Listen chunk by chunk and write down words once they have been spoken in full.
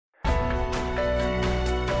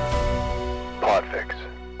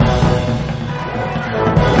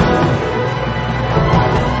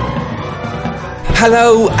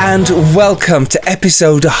Hello and welcome to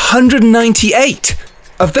episode 198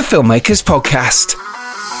 of the Filmmakers podcast.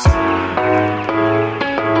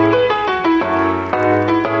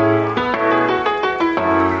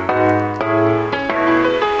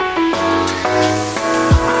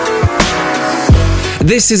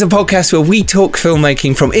 This is a podcast where we talk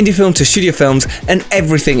filmmaking from indie film to studio films and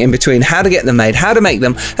everything in between. How to get them made, how to make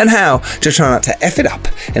them, and how to try not to F it up,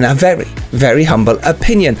 in our very, very humble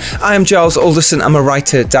opinion. I am Giles Alderson. I'm a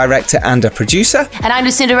writer, director, and a producer. And I'm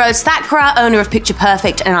Lucinda Rose Thackeray, owner of Picture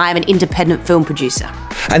Perfect, and I am an independent film producer.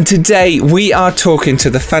 And today we are talking to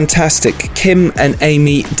the fantastic Kim and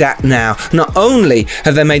Amy Datnow. Not only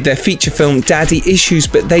have they made their feature film Daddy Issues,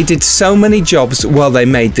 but they did so many jobs while they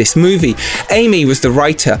made this movie. Amy was the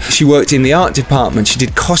writer. She worked in the art department, she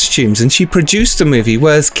did costumes, and she produced the movie,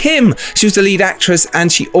 whereas Kim, she was the lead actress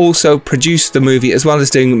and she also produced the movie, as well as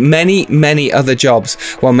doing many other jobs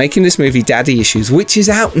while making this movie Daddy Issues, which is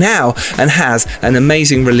out now and has an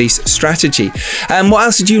amazing release strategy. What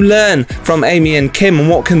else did you learn from Amy and Kim, and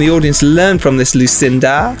what can the audience learn from this,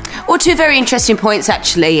 Lucinda? Well, two very interesting points,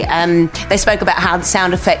 actually. They spoke about how the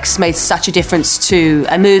sound effects made such a difference to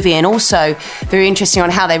a movie, and also very interesting on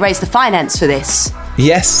how they raised the finance for this.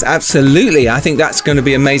 Yes, absolutely. I think that's going to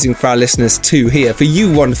be amazing for our listeners to hear, for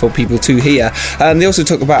you wonderful people to hear. They also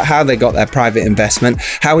talk about how they got their private investment,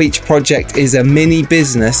 how each project is a mini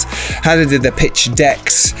business, how they did their pitch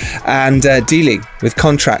decks, and dealing with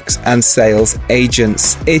contracts and sales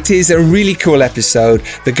agents. It is a really cool episode.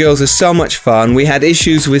 The girls are so much fun. We had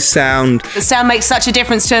issues with sound. The sound makes such a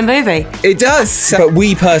difference to a movie. It does. But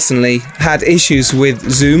we personally had issues with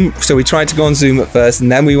Zoom, so we tried to go on Zoom at first, and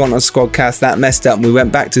then we went on Squadcast. That messed up. We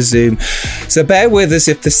went back to Zoom. So bear with us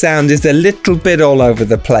if the sound is a little bit all over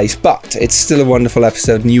the place, but it's still a wonderful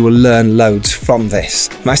episode and you will learn loads from this.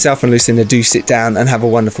 Myself and Lucinda do sit down and have a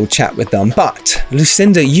wonderful chat with them. But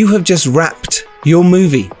Lucinda, you have just wrapped your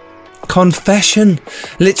movie Confession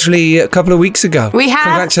literally a couple of weeks ago. We have.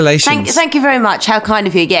 Congratulations. Thank you very much. How kind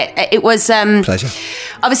of you. Yeah, it was pleasure.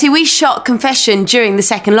 Obviously we shot Confession during the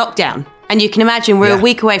second lockdown. And you can imagine we're a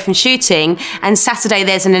week away from shooting, and Saturday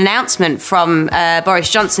there's an announcement from Boris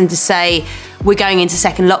Johnson to say we're going into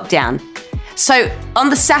second lockdown. So on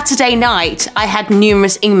the Saturday night, I had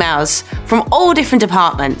numerous emails from all different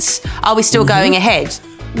departments. Are we still going ahead?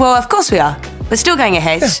 Well, of course we are. We're still going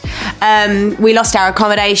ahead. Yeah. We lost our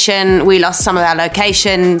accommodation. We lost some of our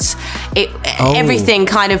locations. Everything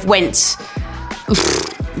kind of went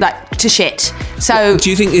like to shit. So do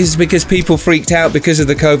you think this is because people freaked out because of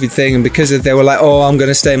the COVID thing, and because they were like, oh, I'm going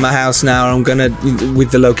to stay in my house now, I'm going to, with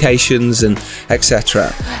the locations and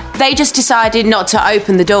etc.? They just decided not to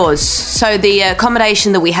open the doors. So the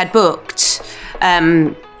accommodation that we had booked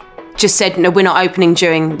just said, no, we're not opening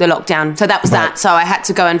during the lockdown. So that was that. So I had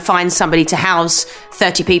to go and find somebody to house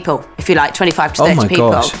 30 people, if you like, 25 to 30 people. Oh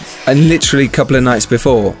my gosh. And literally a couple of nights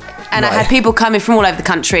before. And I had people coming from all over the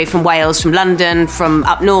country, from Wales, from London, from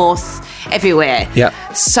up north, everywhere. Yeah.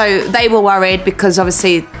 So they were worried because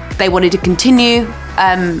obviously they wanted to continue.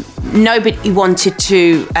 Nobody wanted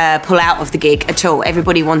to pull out of the gig at all.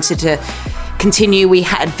 Everybody wanted to continue. We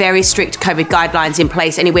had very strict COVID guidelines in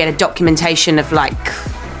place. And we had a documentation of like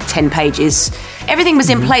 10 pages. Everything was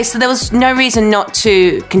in place, so there was no reason not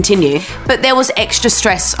to continue. But there was extra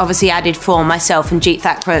stress obviously added for myself and Jeet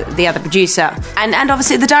Thackeray, the other producer, and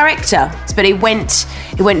obviously the director. But it went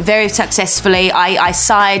very successfully. I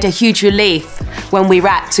sighed a huge relief when we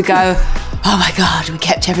wrapped to go, oh my God, we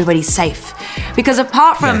kept everybody safe. Because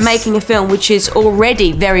apart from making a film which is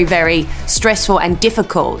already very, very stressful and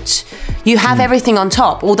difficult, you have everything on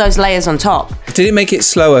top, all those layers on top. Did it make it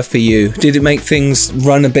slower for you? Did it make things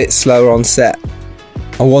run a bit slower on set?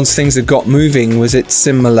 Or once things had got moving, was it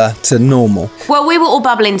similar to normal? Well, we were all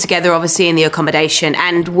bubbling together, obviously, in the accommodation,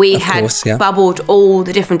 and we bubbled all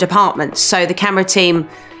the different departments. So the camera team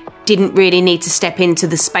didn't really need to step into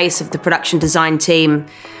the space of the production design team.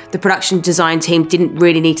 The production design team didn't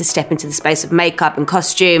really need to step into the space of makeup and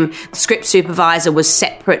costume. The script supervisor was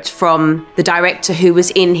separate from the director, who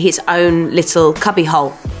was in his own little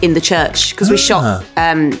cubbyhole in the church, because we shot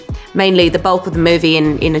mainly the bulk of the movie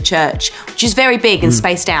in a church, which is very big and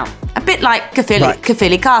spaced out. A bit like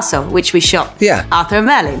Caerphilly Castle, which we shot Arthur and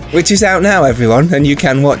Merlin. Which is out now, everyone, and you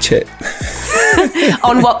can watch it.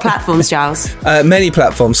 On what platforms, Giles? Many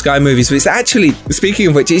platforms, Sky Movies. But it's actually, speaking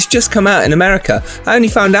of which, it's just come out in America. I only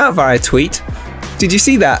found out via a tweet. Did you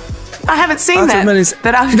see that? I haven't seen that.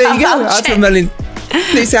 There you go, Arthur and Merlin.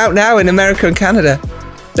 It's out now in America and Canada.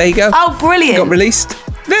 There you go. Oh, brilliant. It got released.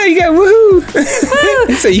 There you go,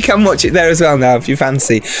 woohoo! So you can watch it there as well now if you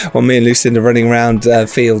fancy. While me and Lucinda running around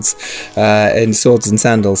fields in swords and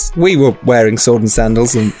sandals. We were wearing sword and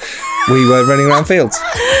sandals and we were running around fields.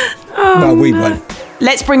 Well, we weren't.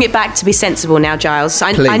 Let's bring it back to be sensible now, Giles.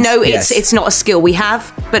 I know it's not a skill we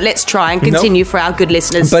have, but let's try and continue for our good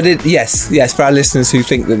listeners. But yes, for our listeners who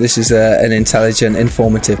think that this is an intelligent,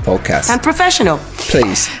 informative podcast. And professional.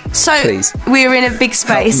 Please. We're in a big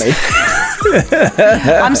space.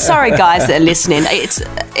 I'm sorry, guys, that are listening.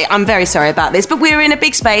 I'm very sorry about this, but we were in a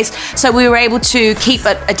big space, so we were able to keep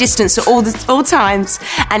a distance at all times,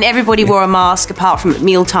 and everybody wore a mask apart from at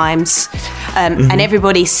meal times, and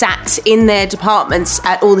everybody sat in their departments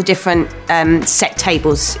at all the different set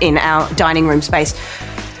tables in our dining room space.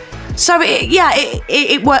 So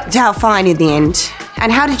it worked out fine in the end.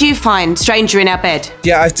 And how did you find Stranger in Our Bed?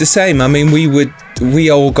 Yeah, it's the same. I mean, we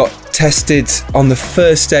all got tested on the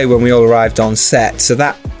first day when we all arrived on set, so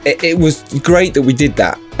that it was great that we did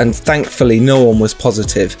that, and thankfully no one was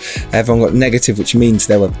positive. Everyone got negative, which means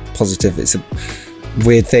they were positive. It's a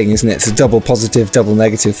weird thing, isn't it? It's a double positive, double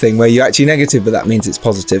negative thing where you're actually negative, but that means it's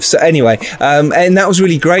positive. So anyway, and that was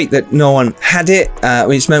really great that no one had it,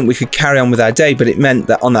 which meant we could carry on with our day, but it meant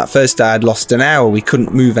that on that first day I'd lost an hour. We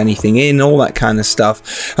couldn't move anything in, all that kind of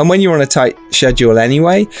stuff. And when you're on a tight schedule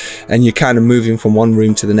anyway, and you're kind of moving from one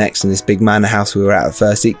room to the next in this big manor house we were at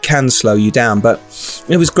first, it can slow you down, but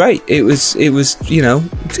it was great. It was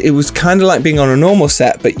kind of like being on a normal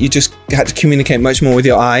set, but you just had to communicate much more with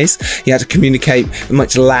your eyes. You had to communicate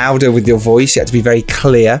much louder with your voice. You had to be very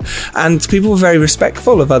clear, and people were very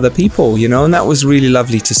respectful of other people, and that was really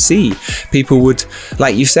lovely to see. People would,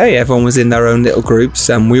 like you say, everyone was in their own little groups,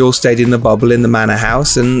 and we all stayed in the bubble in the manor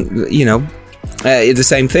house, and the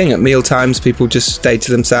same thing at meal times. People just stayed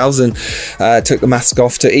to themselves and took the mask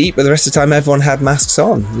off to eat, but the rest of the time everyone had masks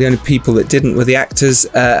on. The only people that didn't were the actors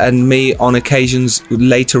and me on occasions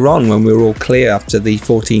later on when we were all clear after the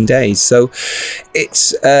 14 days. So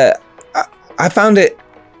it's I found it,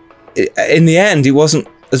 in the end, it wasn't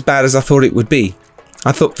as bad as I thought it would be.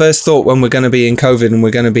 First thought when we're going to be in COVID and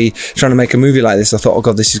we're going to be trying to make a movie like this, I thought, oh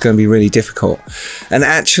God, this is going to be really difficult. And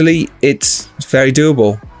actually, it's very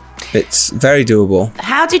doable. It's very doable.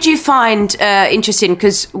 How did you find interesting?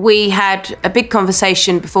 Because we had a big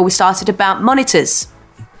conversation before we started about monitors.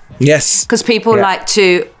 Yes. Because people like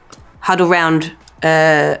to huddle around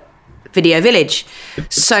Video Village.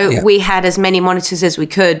 So we had as many monitors as we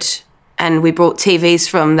could. And we brought TVs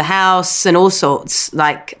from the house and all sorts,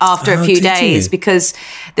 like after a few days, because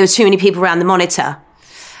there was too many people around the monitor.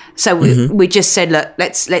 So we just said, look,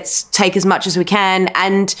 let's take as much as we can.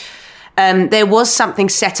 And there was something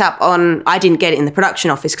set up on, I didn't get it in the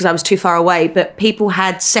production office because I was too far away, but people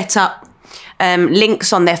had set up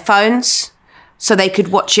links on their phones so they could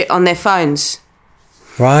watch it on their phones.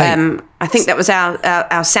 Right. I think that was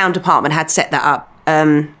our sound department had set that up.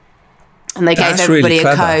 And they gave everybody really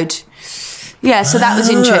a code. Yeah, so that was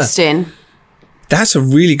interesting. That's a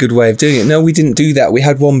really good way of doing it. No, we didn't do that. We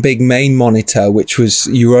had one big main monitor, which was,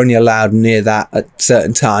 you were only allowed near that at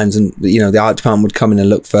certain times. And, the art department would come in and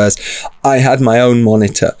look first. I had my own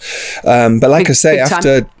monitor. But like I say,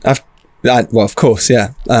 after well, of course,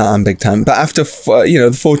 yeah, I'm big time. But after,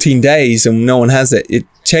 the 14 days and no one has it, it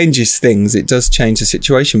changes things. It does change the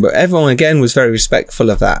situation. But everyone, again, was very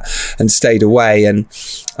respectful of that and stayed away. And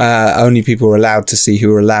only people were allowed to see who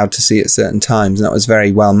were allowed to see at certain times. And that was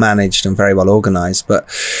very well managed and very well organized. But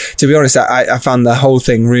to be honest, I found the whole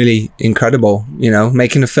thing really incredible.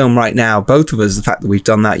 Making a film right now, both of us, the fact that we've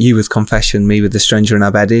done that, you with Confession, me with The Stranger in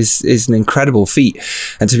Our Bed, is an incredible feat.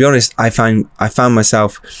 And to be honest, I found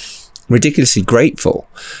myself ridiculously grateful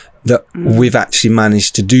that we've actually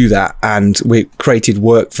managed to do that, and we created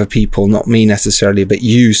work for people, not me necessarily, but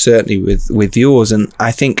you certainly with yours. And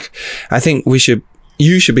I think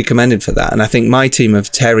you should be commended for that. And I think my team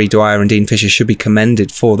of Terry Dwyer and Dean Fisher should be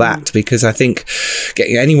commended for that, because I think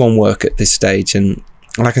getting anyone work at this stage, and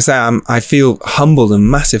like I say, I feel humbled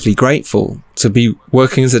and massively grateful to be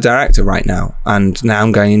working as a director right now. And now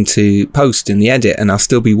I'm going into post in the edit, and I'll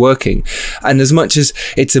still be working. And as much as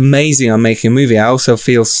it's amazing I'm making a movie, I also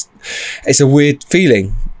feel it's a weird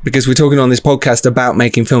feeling, because we're talking on this podcast about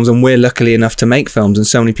making films, and we're lucky enough to make films, and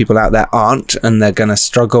so many people out there aren't, and they're going to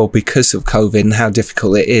struggle because of COVID and how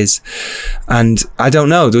difficult it is. And I don't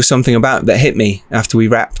know, there was something about that hit me after we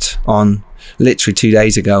wrapped on literally 2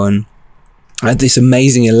 days ago, and I had this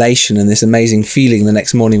amazing elation and this amazing feeling the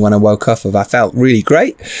next morning when I woke up I felt really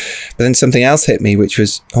great. But then something else hit me, which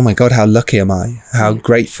was, oh my God, how lucky am I? How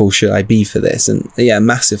grateful should I be for this? And yeah,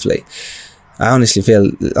 massively. I honestly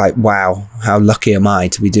feel like, wow, how lucky am I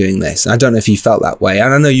to be doing this? I don't know if you felt that way.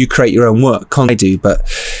 And I know you create your own work, I do, but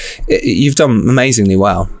you've done amazingly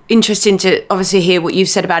well. Interesting to obviously hear what you've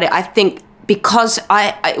said about it. I think because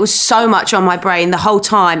it was so much on my brain the whole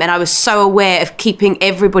time, and I was so aware of keeping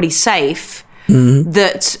everybody safe,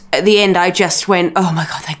 that at the end I just went, oh my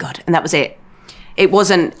God, thank God. And that was it. It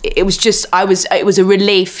was a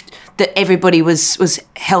relief that everybody was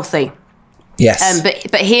healthy. Yes.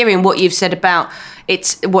 But hearing what you've said about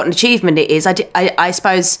what an achievement it is, I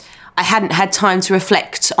suppose I hadn't had time to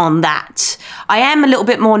reflect on that. I am a little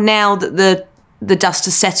bit more now that the dust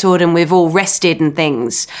has settled and we've all rested and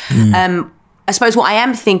things. I suppose what I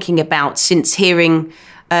am thinking about since hearing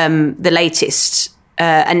the latest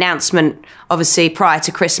announcement, obviously prior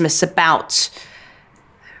to Christmas, about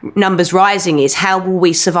numbers rising is how will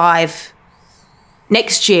we survive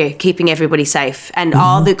next year, keeping everybody safe? And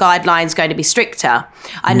are the guidelines going to be stricter?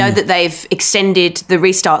 I know that they've extended the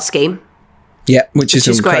restart scheme. Yeah, which is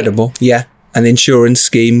incredible. Great. Yeah. And insurance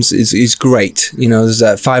schemes is great. You know,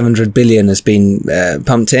 there's 500 billion has been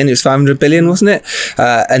pumped in. It was 500 billion, wasn't it?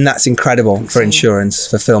 And that's incredible for insurance,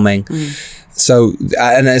 for filming. So,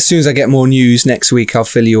 and as soon as I get more news next week, I'll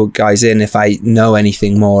fill you guys in. If I know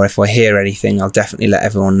anything more, if I hear anything, I'll definitely let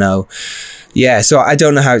everyone know. Yeah, so I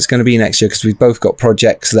don't know how it's going to be next year because we've both got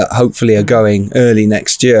projects that hopefully are going early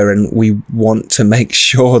next year, and we want to make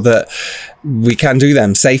sure that we can do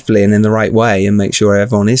them safely and in the right way and make sure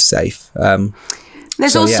everyone is safe.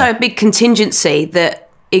 There's also a big contingency that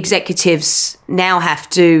executives now have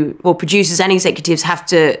to, or producers and executives have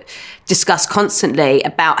to discuss constantly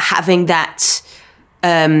about having that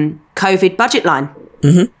COVID budget line.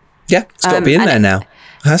 Yeah, it's got to be in there now. It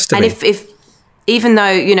has to be. And if even though,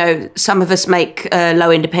 you know, some of us make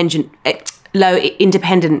low independent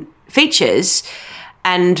features,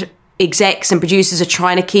 and execs and producers are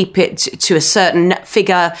trying to keep it to a certain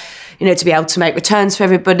figure, you know, to be able to make returns for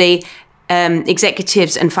everybody,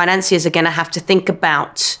 executives and financiers are going to have to think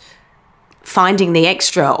about finding the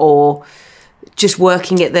extra or just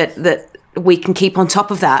working it that we can keep on top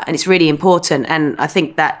of that. And it's really important. And I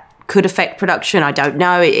think that could affect production. I don't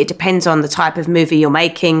know. It depends on the type of movie you're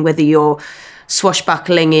making, whether you're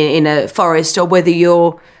swashbuckling in a forest or whether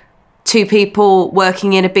you're two people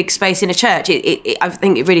working in a big space in a church. I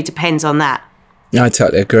think it really depends on that. I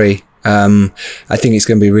totally agree. I think it's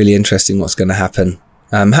going to be really interesting what's going to happen.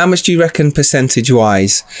 How much do you reckon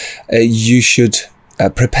percentage-wise you should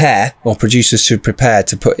prepare, or producers should prepare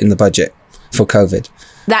to put in the budget for COVID?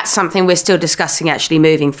 That's something we're still discussing actually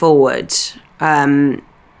moving forward.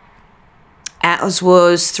 Ours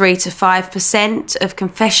was 3 to 5% of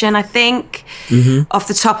confession, I think, off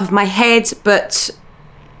the top of my head. But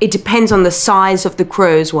it depends on the size of the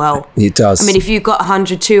crew as well. It does. I mean, if you've got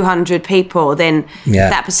 100, 200 people, then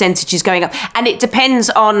that percentage is going up. And it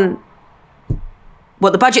depends on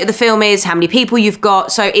what the budget of the film is, how many people you've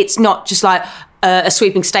got. So it's not just like a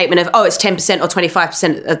sweeping statement of, oh, it's 10% or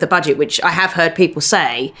 25% of the budget, which I have heard people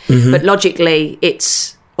say. But logically,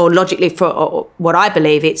 for what I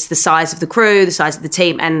believe, it's the size of the crew, the size of the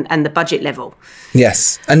team, and the budget level.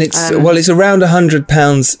 Yes, and it's around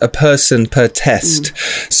 £100 a person per test.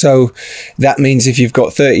 So that means if you've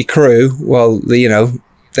got 30 crew, well, you know,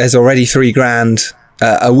 there's already £3,000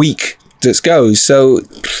 a week that goes. So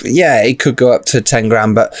yeah, it could go up to 10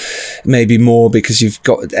 grand, but maybe more because you've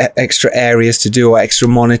got extra areas to do, or extra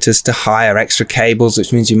monitors to hire, extra cables,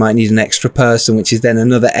 which means you might need an extra person, which is then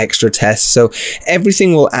another extra test. So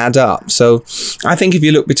everything will add up. So I think if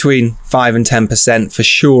you look between 5 and 10% for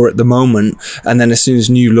sure at the moment, and then as soon as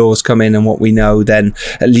new laws come in and what we know, then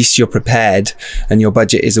at least you're prepared and your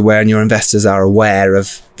budget is aware and your investors are aware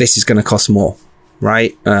of this is going to cost more.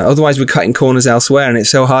 Right? Otherwise, we're cutting corners elsewhere, and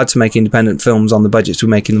it's so hard to make independent films on the budgets we're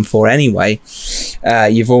making them for anyway.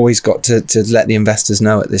 You've always got to let the investors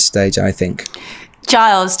know at this stage, I think.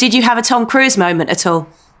 Giles, did you have a Tom Cruise moment at all?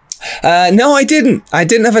 No, I didn't. I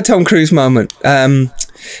didn't have a Tom Cruise moment. But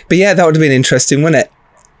yeah, that would have been interesting, wouldn't it?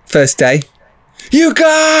 First day. You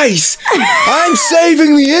guys! I'm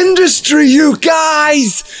saving the industry, you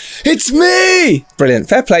guys! It's me! Brilliant.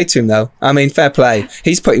 Fair play to him, though. I mean, fair play.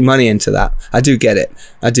 He's putting money into that. I do get it.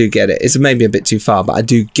 It's maybe a bit too far, but I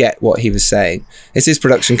do get what he was saying. It's his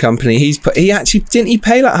production company. Didn't he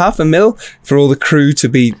pay like $500,000 for all the crew to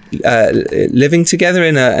be living together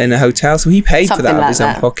in a hotel? So he paid for that out of his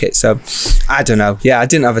own pocket. So I don't know. Yeah, I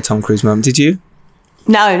didn't have a Tom Cruise moment. Did you?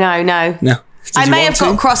 No. No. I may have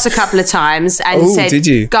got across a couple of times and said, did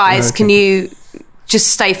you? Guys, can you just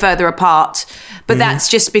stay further apart? But that's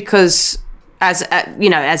just because, as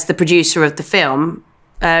the producer of the film,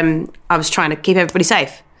 I was trying to keep everybody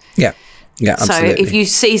safe. Yeah. Yeah, absolutely. So if you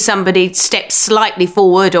see somebody step slightly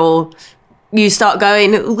forward, or you start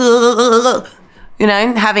going,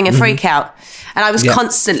 having a freak out. And I was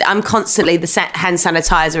I'm constantly the hand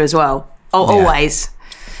sanitizer as well. Always.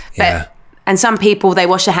 Yeah. And some people, they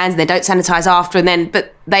wash their hands and they don't sanitize after,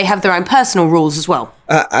 but they have their own personal rules as well.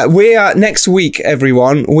 We are next week,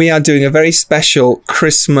 everyone. We are doing a very special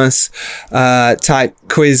Christmas type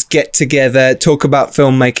quiz get together, talk about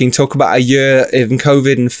filmmaking, talk about a year in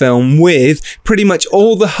COVID and film with pretty much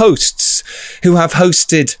all the hosts who have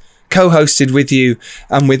co-hosted with you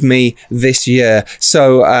and with me this year.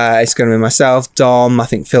 So it's going to be myself, Dom, I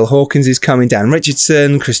think Phil Hawkins is coming, Dan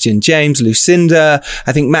Richardson, Christian James, Lucinda,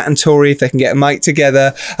 I think Matt and Tori, if they can get a mic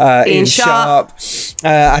together, Ian Sharp.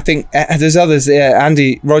 I think there's others,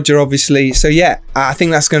 Andy, Roger, obviously. So yeah, I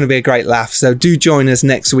think that's going to be a great laugh. So do join us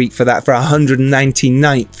next week for that, for our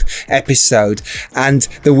 199th episode. And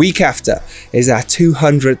the week after is our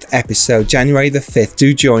 200th episode, January the 5th.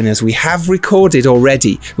 Do join us. We have recorded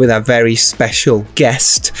already with our very special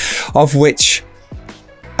guest, of which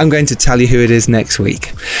I'm going to tell you who it is next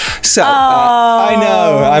week. So I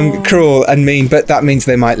know I'm cruel and mean, but that means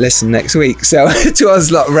they might listen next week. So to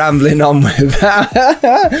us lot rambling on with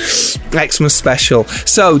that Xmas special.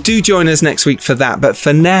 So do join us next week for that. But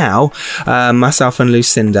for now, myself and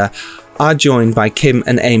Lucinda are joined by Kim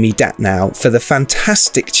and Amy Datnow for the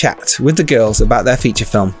fantastic chat with the girls about their feature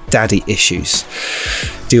film, Daddy Issues.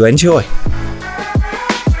 Do enjoy.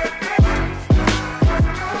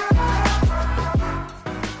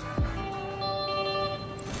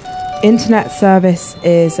 Internet service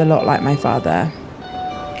is a lot like my father.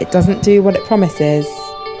 It doesn't do what it promises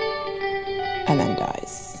and then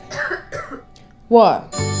dies.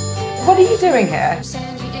 What? What are you doing here?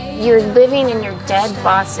 You're living in your dead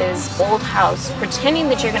boss's old house, pretending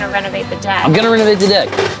that you're going to renovate the deck. I'm going to renovate the deck.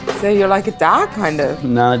 So you're like a dad, kind of?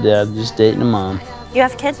 Not a dad, just dating a mom. You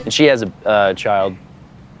have kids? And she has a child,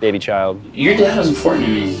 baby child. Your dad was important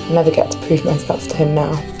to me. I never get to prove myself to him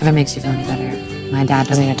now. If it makes you feel any better. My dad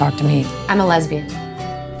doesn't even talk to me. I'm a lesbian.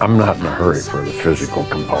 I'm not in a hurry for the physical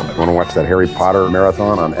component. Want to watch that Harry Potter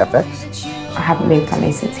marathon on FX? I haven't been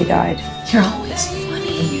funny since he died. You're always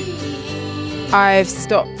funny. I've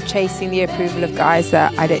stopped chasing the approval of guys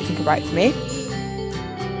that I don't think are right for me.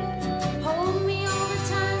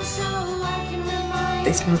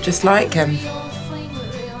 They smell just like him.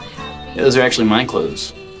 Those are actually my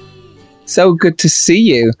clothes. So good to see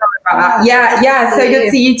you. Yeah, so good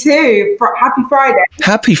to see you too. Happy Friday.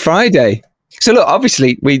 Happy Friday. So look,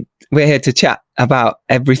 obviously we're here to chat about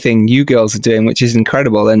everything you girls are doing, which is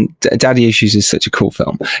incredible. And Daddy Issues is such a cool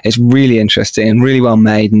film. It's really interesting and really well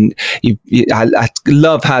made. And I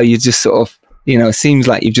love how you just sort of, it seems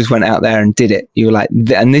like you just went out there and did it. You were like,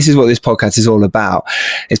 and this is what this podcast is all about.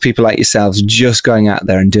 It's people like yourselves just going out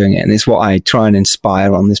there and doing it. And it's what I try and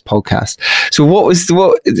inspire on this podcast. So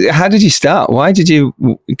how did you start? Why did you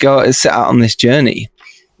go set out on this journey?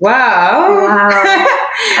 Wow.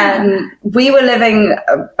 We were living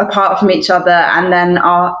apart from each other, and then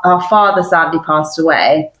our father sadly passed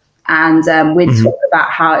away. And we'd talk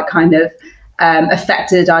about how it kind of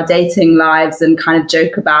affected our dating lives, and kind of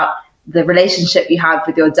joke about the relationship you have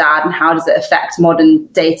with your dad and how does it affect modern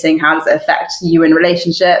dating, how does it affect you in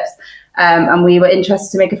relationships, and we were interested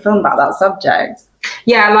to make a film about that subject.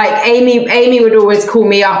 Yeah, like Amy would always call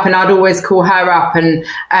me up and I'd always call her up, and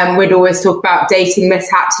we'd always talk about dating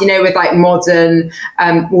mishaps, with like modern,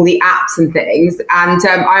 all the apps and things. And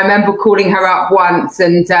I remember calling her up once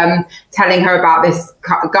and telling her about this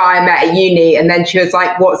guy I met at uni, and then she was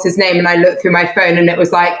like, what's his name? And I looked through my phone and it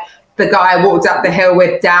was like, the guy I walked up the hill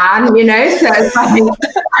with, Dan, so it's like,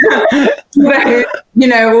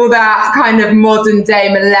 all that kind of modern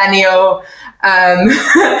day millennial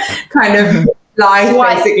kind of life,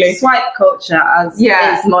 basically. Swipe culture as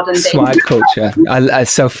is modern day. Swipe culture.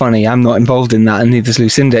 It's so funny. I'm not involved in that, and neither's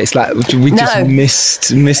Lucinda. It's like we just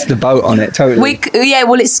missed the boat on it, totally.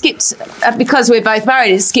 It skipped, because we're both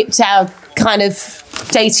married, it skipped our kind of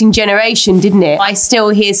dating generation, didn't it? I still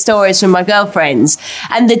hear stories from my girlfriends,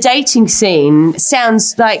 and the dating scene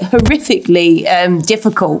sounds like horrifically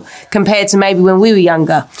difficult compared to maybe when we were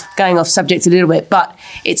younger. Going off subject a little bit, but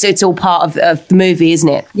it's all part of the movie, isn't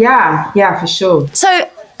it? Yeah, for sure. So,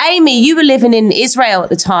 Amy, you were living in Israel at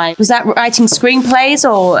the time. Was that writing screenplays,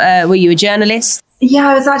 or were you a journalist? Yeah,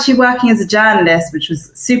 I was actually working as a journalist, which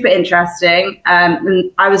was super interesting.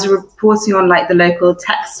 And I was reporting on like the local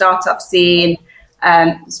tech startup scene.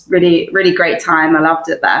 It's really, really great time. I loved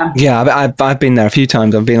it there. Yeah, I've been there a few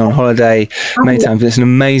times. I've been on holiday many times. It's an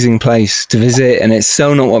amazing place to visit, and it's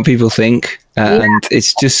so not what people think. And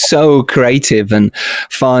it's just so creative and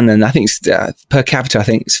fun. And I think per capita, I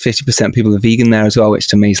think it's 50% people are vegan there as well, which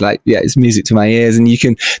to me is like, it's music to my ears. And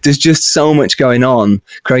there's just so much going on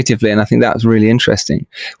creatively. And I think that was really interesting.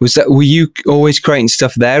 Were you always creating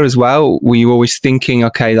stuff there as well? Were you always thinking,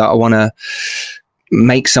 okay, that I want to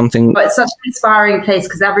make something? But it's such an inspiring place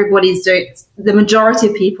because the majority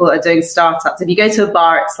of people are doing startups. If you go to a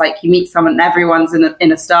bar, it's like you meet someone and everyone's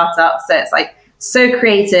in a startup. So it's like so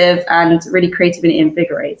creative and really creative and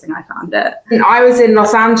invigorating. I found it. I was in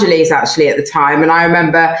Los Angeles actually at the time, and I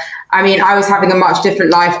remember, I was having a much different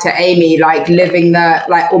life to Amy, like living the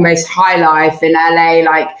like almost high life in LA.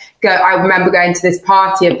 I remember going to this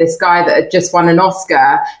party of this guy that had just won an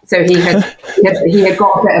Oscar. So he had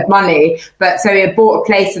got a bit of money, so he had bought a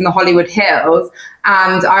place in the Hollywood Hills.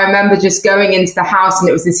 And I remember just going into the house, and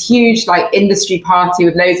it was this huge like industry party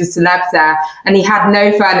with loads of celebs there. And he had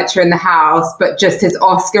no furniture in the house, but just his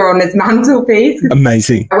Oscar on his mantelpiece.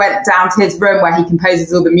 Amazing. I went down to his room where he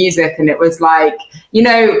composes all the music, and it was like,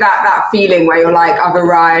 that feeling where you're like, I've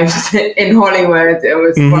arrived in Hollywood. It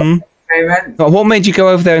was moment. What made you go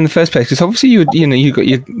over there in the first place? Because obviously you got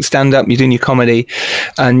your stand-up, you're doing your comedy,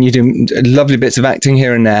 and you're doing lovely bits of acting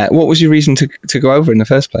here and there. What was your reason to go over in the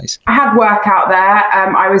first place? I had work out there.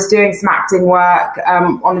 I was doing some acting work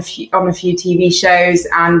on a few TV shows,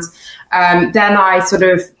 and then I sort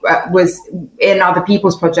of was in other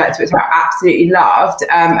people's projects, which I absolutely loved,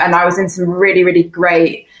 and I was in some really, really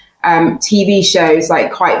great TV shows,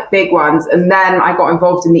 like quite big ones. And then I got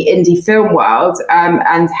involved in the indie film world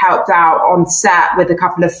and helped out on set with a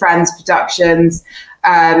couple of friends' productions,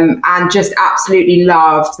 and just absolutely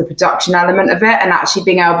loved the production element of it, and actually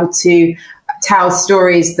being able to tell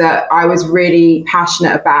stories that I was really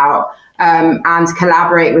passionate about. And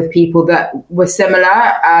collaborate with people that were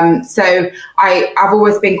similar. So I've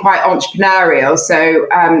always been quite entrepreneurial. So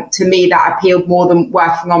to me, that appealed more than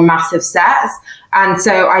working on massive sets. And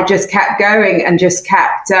so I just kept going and just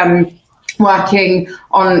kept working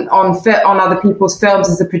on other people's films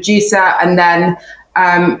as a producer. And then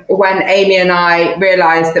when Amy and I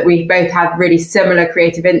realized that we both had really similar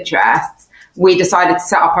creative interests, we decided to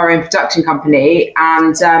set up our own production company.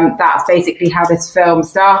 And that's basically how this film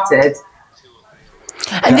started.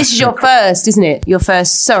 And this is your first, isn't it?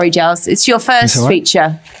 Sorry, Giles. It's your first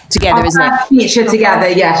feature together, isn't it? Feature together,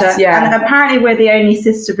 yes. Yeah. And apparently we're the only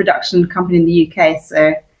sister production company in the UK.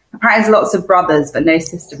 So apparently there's lots of brothers, but no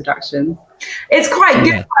sister production. It's quite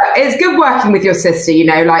good. It's good working with your sister,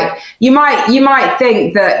 like you might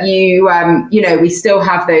think that we still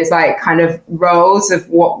have those like kind of roles of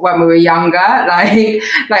when we were younger, like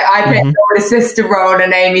I played the older sister role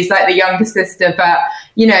and Amy's like the younger sister. But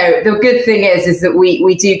the good thing is that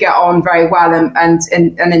we do get on very well, and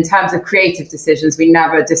in terms of creative decisions, we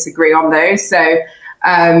never disagree on those. So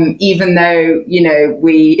even though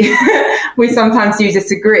we we sometimes do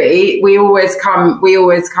disagree, we always come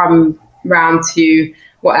round to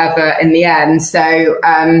whatever in the end. So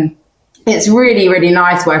it's really, really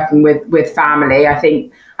nice working with family. I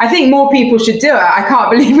think more people should do it. I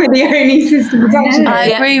can't believe we're the only sister production. I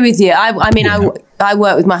agree with you. I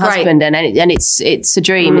work with my husband, and it's a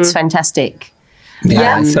dream. It's fantastic.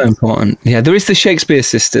 Yeah, it's so important. Yeah, there is the Shakespeare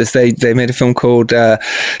sisters. They made a film called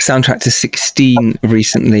Soundtrack to 16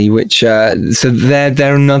 recently, which so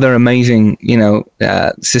they're another amazing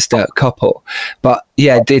sister couple. But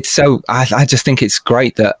yeah, it's so I just think it's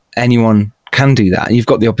great that anyone can do that. You've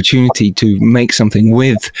got the opportunity to make something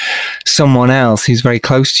with someone else who's very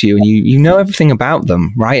close to you, and you know everything about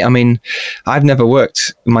them, right? I mean, I've never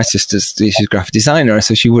worked. My sister's she's a graphic designer,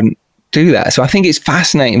 so she wouldn't do that. So I think it's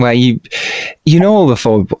fascinating where you know all the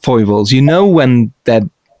foibles, when they're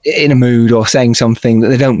in a mood or saying something that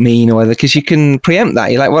they don't mean, or whether, because you can preempt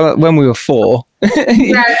that. You're like, well, when we were 4, do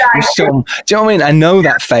you know what I mean? I know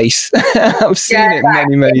that face. I've seen it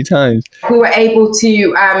many times. We were able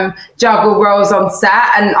to juggle roles on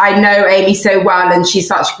set, and I know Amy so well, and she's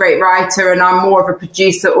such a great writer, and I'm more of a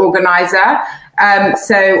producer organizer.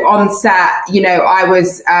 So on set, I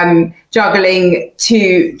was juggling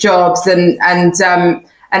 2 jobs, and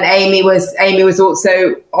Amy was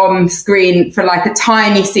also on screen for like a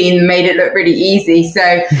tiny scene and made it look really easy. So,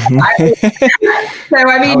 I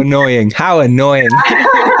mean, how annoying.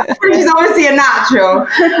 Which is obviously a natural.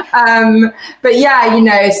 But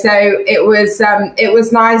yeah, so it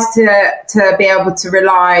was nice to be able to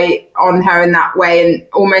rely on her in that way, and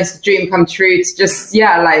almost a dream come true to just,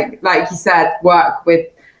 like you said, work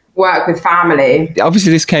with family.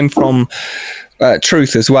 Obviously this came from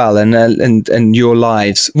truth as well, and your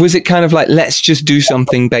lives. Was it kind of like, let's just do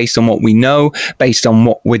something based on what we know, based on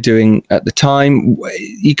what we're doing at the time?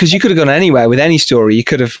 Because you could have gone anywhere with any story. You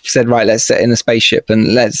could have said, right, let's set in a spaceship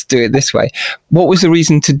and let's do it this way. What was the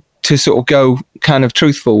reason to sort of go kind of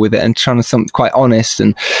truthful with it and trying to something quite honest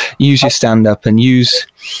and use your stand-up and use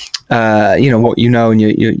what you know and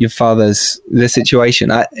your father's the situation?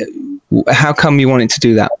 How come you wanted to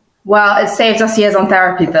do that? Well, it saved us years on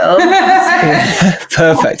therapy bills.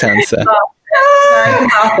 Perfect answer.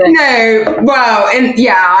 No, well,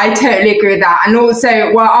 I totally agree with that. And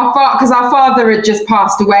also, well, because our father had just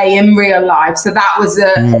passed away in real life, so that was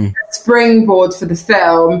a springboard for the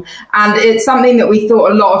film, and it's something that we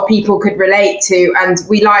thought a lot of people could relate to. And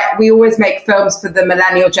we always make films for the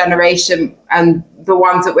millennial generation, and the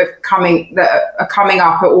ones that are coming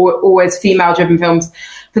up are always female-driven films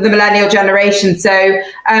for the millennial generation. So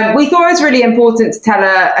we thought it was really important to tell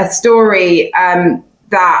a story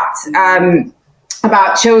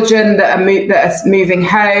about children that are moving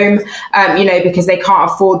home, because they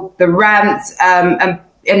can't afford the rent, and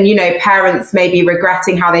parents maybe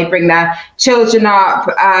regretting how they bring their children up,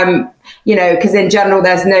 because in general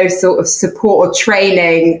there's no sort of support or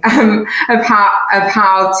training of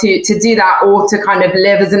how to do that or to kind of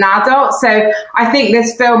live as an adult. So I think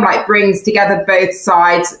this film brings together both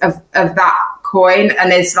sides of that coin,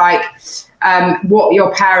 and it's like what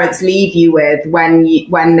your parents leave you with when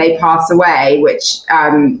they pass away, which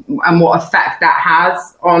and what effect that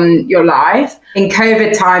has on your life. In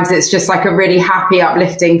COVID times, it's just like a really happy,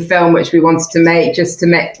 uplifting film which we wanted to make, just to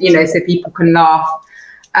make so people can laugh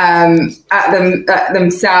at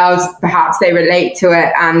themselves. Perhaps they relate to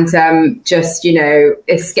it and just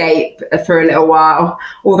escape for a little while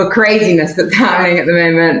all the craziness that's happening at the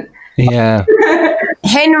moment. Yeah.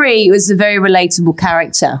 Henry was a very relatable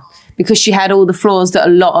character, because she had all the flaws that a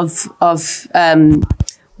lot of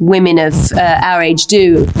women of our age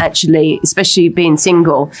do, actually, especially being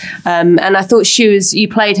single. And I thought you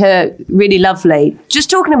played her really lovely. Just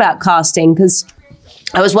talking about casting, because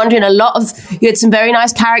I was wondering, you had some very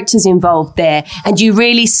nice characters involved there, and you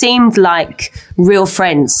really seemed like real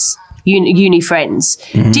friends, uni friends.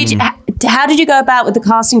 How did you go about with the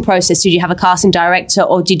casting process? Did you have a casting director,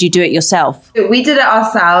 or did you do it yourself? We did it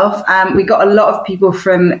ourselves. We got a lot of people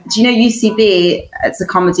from, do you know UCB? It's a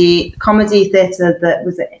comedy theatre that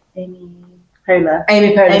was it Amy Poehler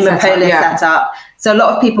set up. So a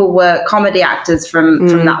lot of people were comedy actors from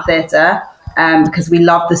that theatre, because we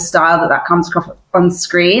love the style that comes across on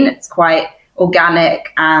screen. It's quite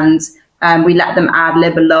organic, and we let them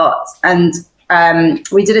ad-lib a lot. And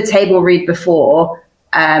we did a table read before,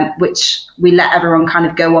 which we let everyone kind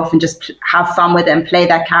of go off and just have fun with it and play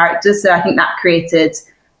their characters. So I think that created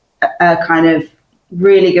a kind of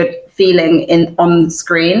really good feeling on the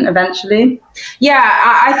screen eventually. Yeah,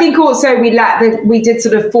 I think also we did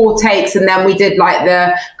sort of 4 takes, and then we did like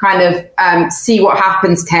the kind of see what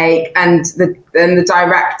happens take, and the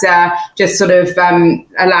director just sort of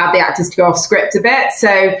allowed the actors to go off script a bit.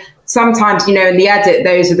 So sometimes, in the edit,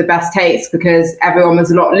 those are the best takes because everyone was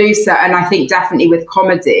a lot looser. And I think definitely with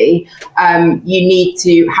comedy, you need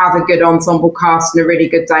to have a good ensemble cast and a really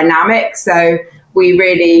good dynamic. So we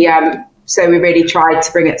really tried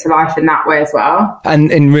to bring it to life in that way as well.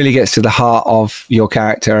 And really gets to the heart of your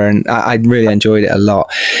character, and I really enjoyed it a lot.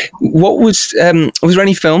 What was there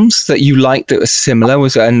any films that you liked that were similar?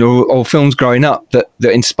 Or films growing up that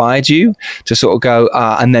inspired you to sort of go,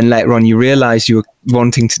 and then later on you realised you were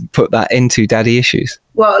wanting to put that into Daddy Issues?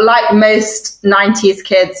 Well, like most 90s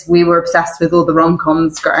kids, we were obsessed with all the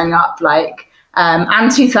rom-coms growing up,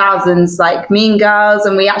 and 2000s, like Mean Girls,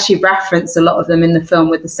 and we actually referenced a lot of them in the film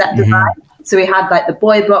with the set design. So we had the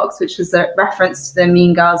Boy Box, which was a reference to the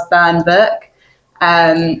Mean Girls burn book,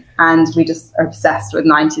 and we just are obsessed with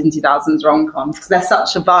 90s and 2000s rom-coms because they're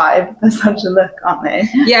such a vibe, they're such a look, aren't they?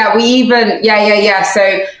 Yeah, we even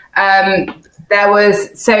So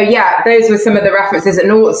those were some of the references,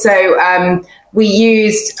 and also we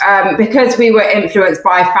used, because we were influenced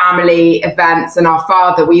by family events and our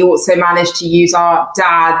father, we also managed to use our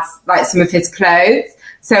dad's, some of his clothes.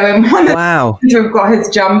 So in one we've got his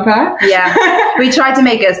jumper. Yeah, we tried to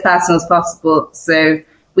make it as personal as possible. So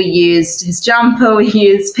we used his jumper, we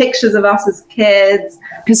used pictures of us as kids.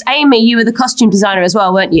 Because Amy, you were the costume designer as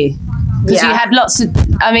well, weren't you? Because you had lots of,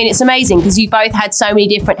 it's amazing because you both had so many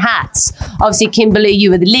different hats. Obviously, Kimberley,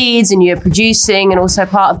 you were the leads and you were producing and also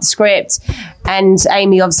part of the script. And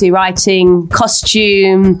Amy, obviously, writing,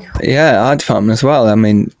 costume. Yeah, art department as well.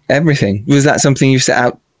 Everything. Was that something you set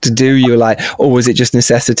out to do? You were like, or was it just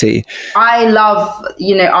necessity? I love,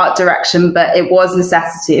 art direction, but it was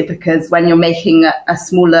necessity because when you're making a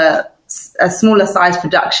smaller a smaller size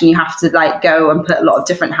production, you have to like go and put a lot of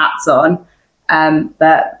different hats on.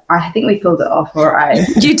 But I think we pulled it off all right.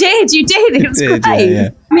 You did. It was great. Yeah.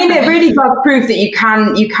 I mean, it really does prove that you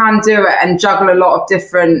can do it and juggle a lot of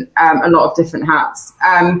different hats.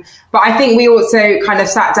 But I think we also kind of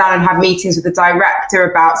sat down and had meetings with the director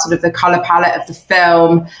about sort of the color palette of the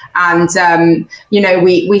film, and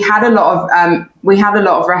we had a lot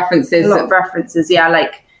of references. Yeah,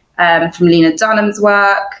 like from Lena Dunham's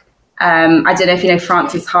work. I don't know if you know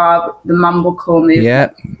Frances Ha, the Mumblecore movie. Yeah,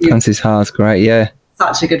 Frances Ha's great. Yeah,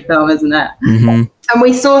 such a good film, isn't it? Mm-hmm. And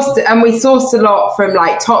we sourced a lot from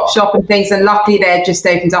like Topshop and things, and luckily they had just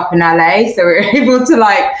opened up in LA, so we were able to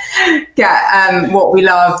like get what we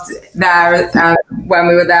loved there when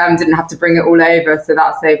we were there, and didn't have to bring it all over. So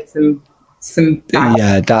that saved some.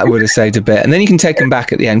 Yeah, that would have saved a bit, and then you can take them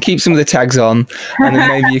back at the end. Keep some of the tags on, and then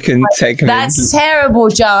maybe you can take them. That's terrible,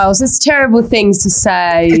 Giles. That's terrible things to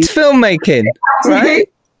say. It's filmmaking, right?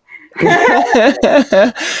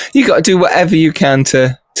 You got to do whatever you can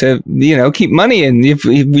to keep money in. If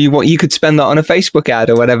you could spend that on a Facebook ad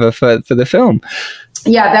or whatever for the film.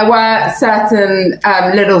 Yeah, there were certain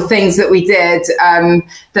little things that we did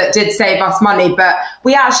that did save us money, but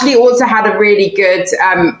we actually also had a really good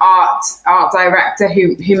art director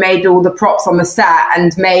who made all the props on the set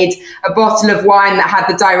and made a bottle of wine that had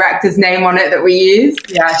the director's name on it that we used.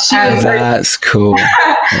 Yeah, that's cool.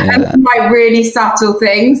 Yeah. And like really subtle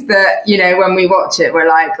things that when we watch it, we're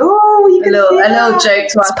like, oh, you can a little joke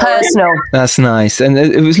to us. Personal. That's nice. And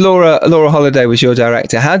it was Laura Holiday was your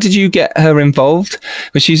director. How did you get her involved?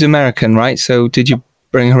 But she's American, right? So did you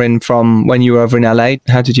bring her in from when you were over in LA?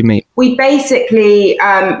 How did you meet? We basically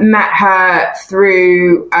met her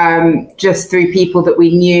through people that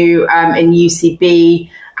we knew in UCB,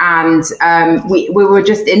 and we were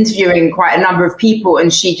just interviewing quite a number of people,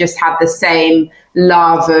 and she just had the same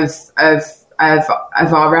love of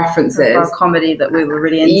our references, of our comedy that we were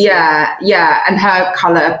really into. Yeah, and her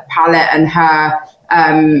color palette and her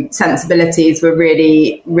sensibilities were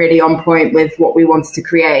really, really on point with what we wanted to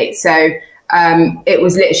create. So it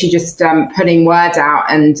was literally just putting word out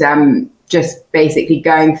and just basically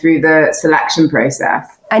going through the selection process.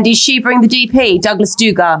 And did she bring the DP, Douglas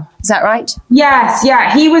Dugar? Is that right? Yes,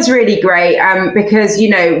 yeah, he was really great because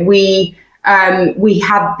we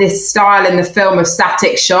had this style in the film of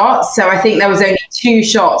static shots. So I think there was only 2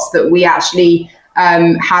 shots that we actually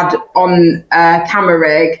had on a camera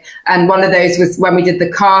rig, and one of those was when we did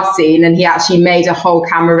the car scene, and he actually made a whole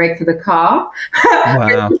camera rig for the car. Wow.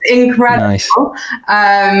 Which was incredible.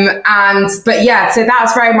 Nice. But yeah, so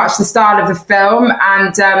that's very much the style of the film,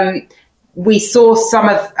 and we saw some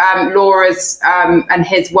of Laura's and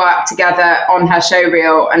his work together on her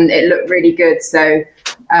showreel, and it looked really good. So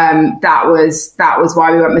that was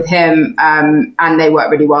why we went with him, and they work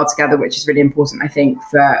really well together, which is really important, I think,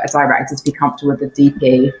 for a director to be comfortable with the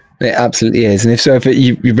DP. It absolutely is. And if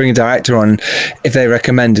you bring a director on, if they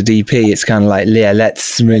recommend a DP, it's kind of like, yeah,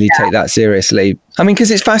 let's really take that seriously. I mean,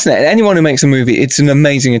 because it's fascinating. Anyone who makes a movie, it's an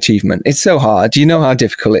amazing achievement. It's so hard. You know how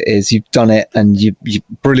difficult it is. You've done it, and you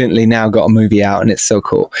brilliantly now got a movie out, and it's so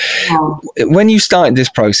cool. Yeah. When you started this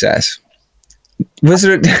process,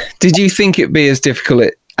 did you think it'd be as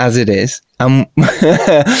difficult as it is? Or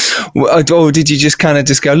did you just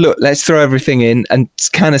go, look, let's throw everything in and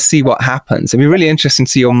kind of see what happens? It'd be really interesting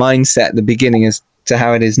to see your mindset at the beginning as to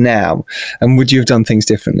how it is now. And would you have done things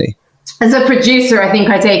differently? As a producer, I think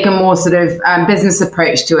I take a more sort of business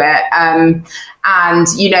approach to it. And,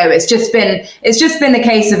 it's just been a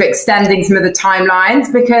case of extending some of the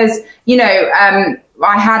timelines because,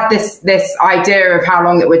 I had this idea of how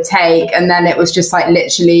long it would take. And then it was just like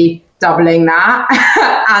literally doubling that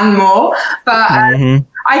and more. But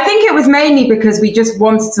I think it was mainly because we just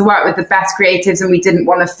wanted to work with the best creatives, and we didn't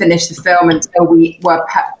want to finish the film until we were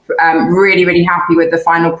really, really happy with the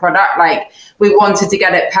final product. Like, we wanted to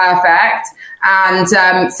get it perfect. And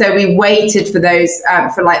so we waited for those,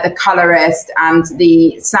 for like the colorist and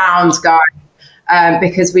the sound guy,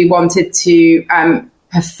 because we wanted to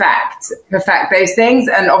perfect those things.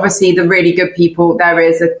 And obviously the really good people, there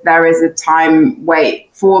is a time wait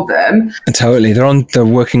for them. And totally, they're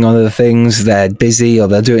working on other things, they're busy, or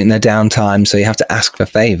they're doing their downtime, so you have to ask for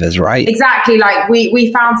favors, right? Exactly. Like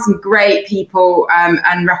we found some great people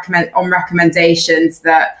and recommendations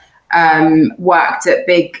that worked at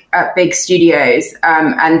big studios,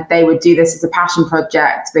 and they would do this as a passion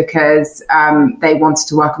project because they wanted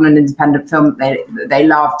to work on an independent film that they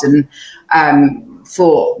loved and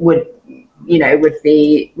thought would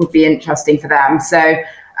be interesting for them.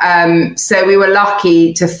 So we were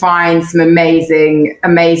lucky to find some amazing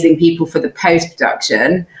people for the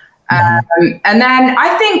post-production. And then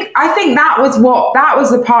I think that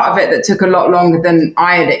was the part of it that took a lot longer than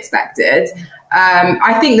I had expected.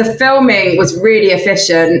 I think the filming was really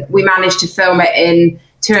efficient. We managed to film it in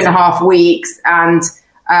 2.5 weeks, and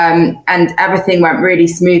everything went really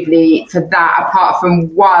smoothly for that, apart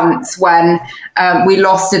from once when we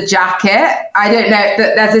lost a jacket. I don't know,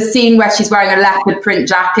 there's a scene where she's wearing a leopard print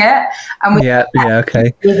jacket, and we did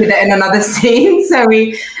it in another scene.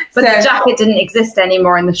 But the jacket didn't exist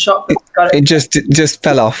anymore in the shop. It just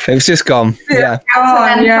fell off. It was just gone. Yeah.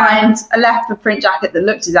 And then find a leopard print jacket that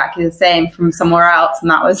looked exactly the same from somewhere else,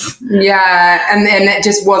 and that was and then it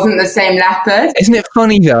just wasn't the same leopard. Isn't it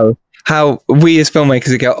funny though? How we as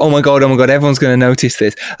filmmakers go, oh my god, everyone's going to notice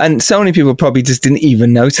this. And so many people probably just didn't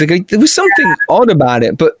even notice. They go, there was something odd about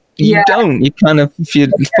it, but you don't. You kind of, if you're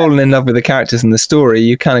falling in love with the characters and the story,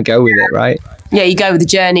 you kind of go with it, right? Yeah, you go with the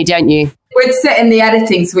journey, don't you? We'd sit in the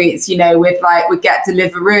editing suites, we'd get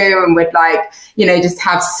Deliveroo, and we'd just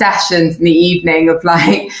have sessions in the evening of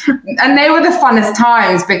and they were the funnest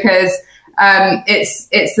times because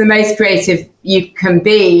it's the most creative you can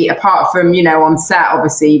be, apart from on set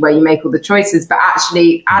obviously where you make all the choices, but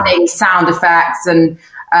actually adding sound effects and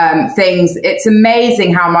things. It's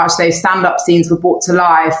amazing how much those stand-up scenes were brought to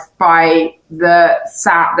life by the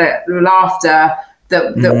laughter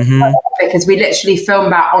because we literally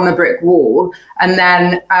filmed that on a brick wall, and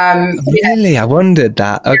then really, I wondered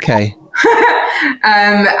that. Okay.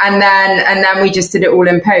 and then we just did it all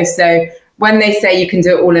in post. So when they say you can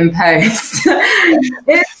do it all in post,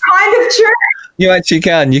 it's kind of true. You actually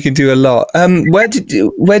can. You can do a lot. Where did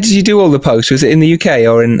you do all the post? Was it in the UK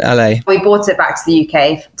or in LA? We brought it back to the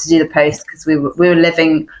UK to do the post because we were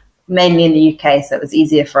living mainly in the UK, so it was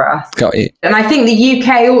easier for us. Got you. And I think the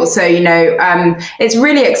UK also, it's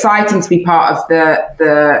really exciting to be part of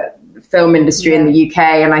the film industry in the UK,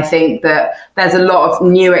 and I think that there's a lot of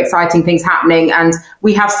new exciting things happening, and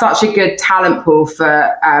we have such a good talent pool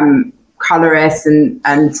for colorists and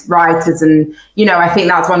writers, and I think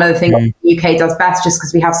that's one of the things the UK does best, just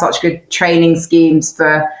because we have such good training schemes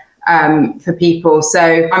for people.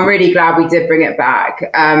 So I'm really glad we did bring it back,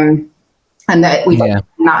 and that we did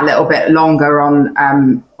that a little bit longer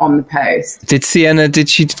on the post. Did Sienna? Did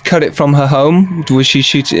she cut it from her home? Was she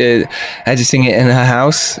editing it in her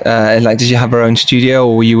house? Did you have her own studio,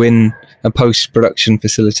 or were you in a post-production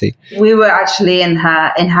facility? We were actually in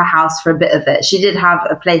her house for a bit of it. She did have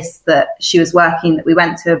a place that she was working that we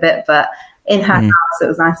went to a bit, but in her house it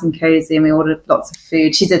was nice and cozy, and we ordered lots of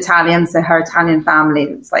food. She's Italian, so her Italian family,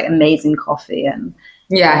 it's amazing coffee, and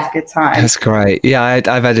it's a good time. That's great. Yeah,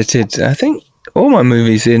 I've edited, I think, all my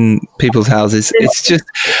movies in people's houses. It's just,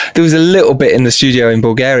 there was a little bit in the studio in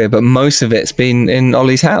Bulgaria, but most of it's been in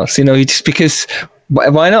Ollie's house, just because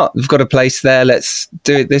why not? We've got a place there. Let's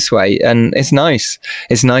do it this way. And it's nice.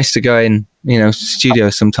 It's nice to go in,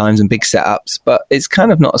 studios sometimes and big setups, but it's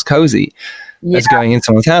kind of not as cozy as going in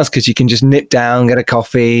someone's house, because you can just nip down, get a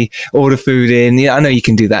coffee, order food in. I know you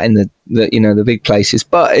can do that in the big places,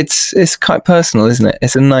 but it's quite personal, isn't it?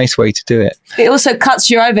 It's a nice way to do it. It also cuts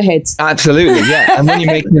your overheads. Absolutely, yeah. And when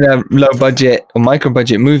you're making a low budget or micro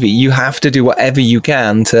budget movie, you have to do whatever you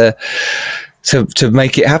can to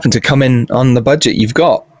make it happen, to come in on the budget you've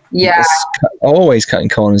got. Yeah. It's always cutting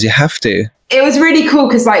corners. You have to. It was really cool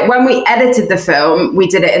because when we edited the film, we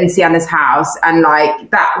did it in Sienna's house, and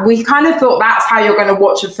that we kind of thought that's how you're going to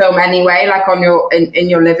watch a film anyway, on your in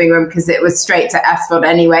your living room, because it was straight to SVOD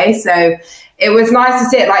anyway. So it was nice to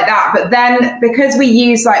see it like that. But then because we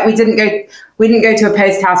used we didn't go to a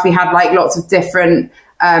post house, we had lots of different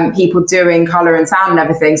people doing color and sound and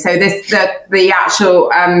everything. So the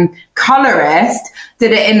actual colorist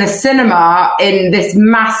did it in the cinema in this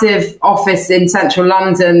massive office in central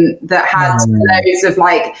London that had loads of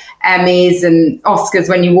Emmys and Oscars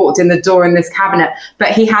when you walked in the door in this cabinet. But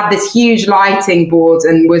he had this huge lighting board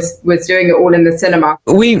and was doing it all in the cinema.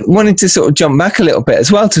 We wanted to sort of jump back a little bit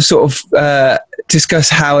as well to sort of discuss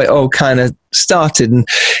how it all kind of started, and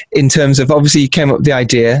in terms of, obviously you came up with the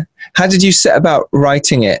idea. How did you set about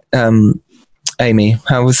writing it, Amy?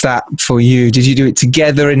 How was that for you? Did you do it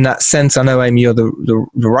together in that sense? I know, Amy, you're the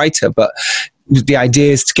writer, but the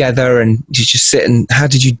ideas together, and did you just sit, and how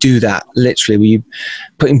did you do that? Literally, were you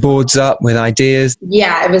putting boards up with ideas?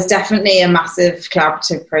 Yeah, it was definitely a massive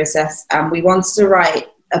collaborative process. We wanted to write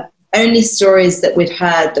only stories that we'd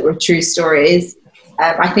heard that were true stories.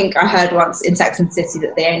 I think I heard once in Sex and the City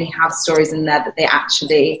that they only have stories in there that they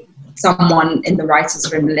actually, someone in the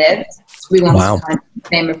writer's room lived. We wanted to find the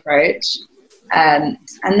same approach. And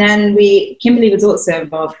then Kimberley was also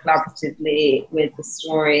involved collaboratively with the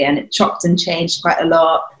story, and it chopped and changed quite a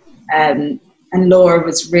lot. And Laura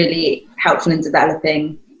was really helpful in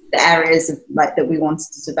developing the areas of, like, that we wanted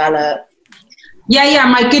to develop. Yeah.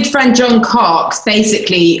 My good friend John Cox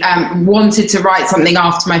basically wanted to write something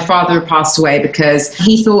after my father had passed away because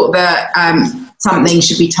he thought that something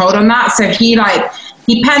should be told on that. So he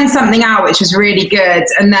penned something out which was really good.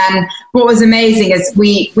 And then what was amazing is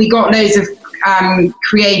we got loads of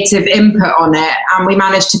creative input on it, and we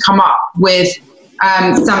managed to come up with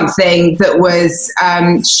something that was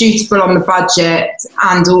shootable on the budget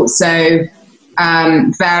and also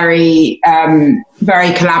very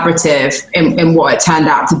collaborative in what it turned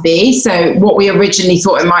out to be. So what we originally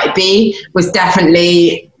thought it might be was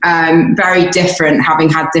definitely very different, having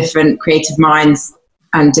had different creative minds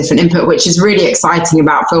and different input, which is really exciting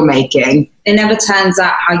about filmmaking. It never turns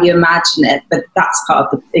out how you imagine it, but that's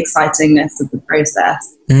part of the excitingness of the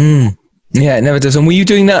process. Yeah, it never does. And were you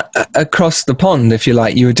doing that across the pond, if you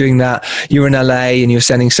like? You were doing that, you were in LA and you were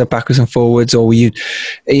sending stuff backwards and forwards, or were you,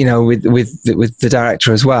 with the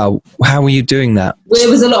director as well? How were you doing that? Well, it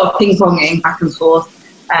was a lot of ping-ponging back and forth.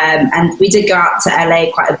 And we did go out to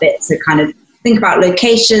LA quite a bit to kind of think about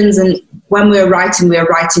locations. And when we were writing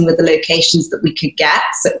with the locations that we could get.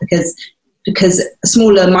 So because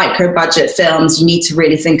smaller micro budget films, you need to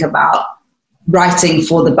really think about writing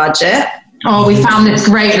for the budget. Oh, we found this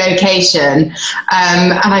great location,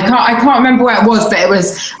 and I can't remember where it was, but it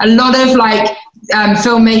was a lot of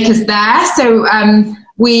filmmakers there. So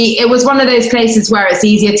it was one of those places where it's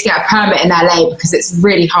easier to get a permit in LA because it's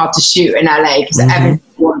really hard to shoot in LA because everyone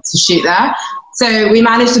wants to shoot there. So we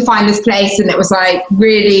managed to find this place, and it was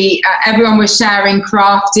really everyone was sharing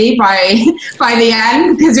crafty by the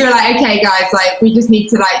end, because we were like, okay guys, we just need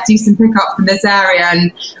to do some pickups in this area,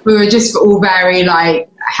 and we were just all very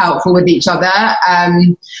helpful with each other.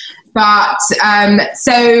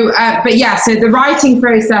 So the writing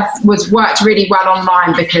process worked really well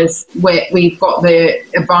online because we've got the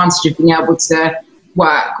advantage of being able to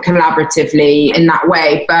work collaboratively in that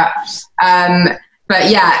way. But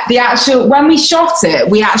yeah, when we shot it,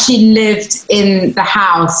 we actually lived in the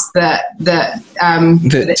house that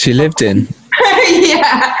she lived in.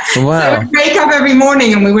 Yeah. Wow. So we'd wake up every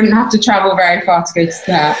morning and we wouldn't have to travel very far to go to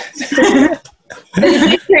set.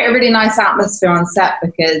 It created a really nice atmosphere on set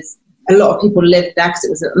because a lot of people lived there because it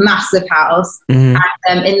was a massive house. And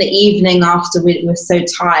in the evening after we were so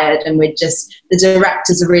tired, and the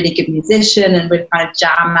director's a really good musician, and we'd kind of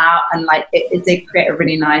jam out, and it did create a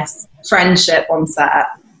really nice friendship on set.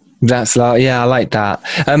 That's I like that.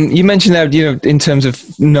 You mentioned there, in terms of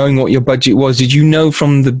knowing what your budget was, did you know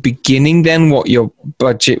from the beginning then what your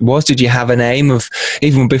budget was? Did you have an aim of,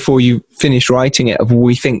 even before you finished writing it, of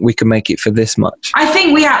we think we can make it for this much? I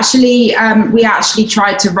think we actually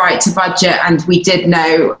tried to write to budget, and we did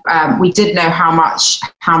know how much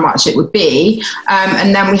it would be,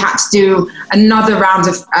 and then we had to do another round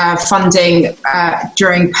of funding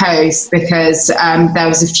during post because there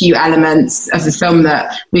was a few elements of the film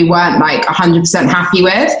that we weren't 100% happy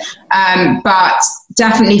with, but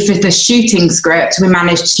definitely for the shooting script we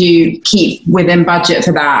managed to keep within budget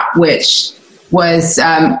for that, which was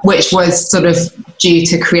sort of due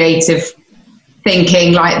to creative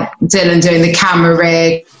thinking, like Dylan doing the camera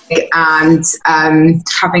rig and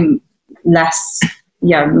having less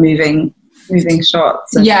moving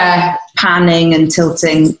shots and panning and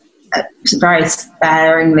tilting very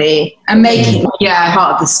sparingly, and making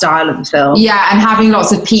part of the style of the film. And having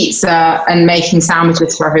lots of pizza and making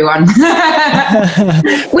sandwiches for everyone.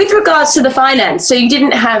 With regards to the finance, so you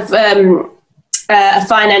didn't have a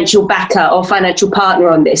financial backer or financial partner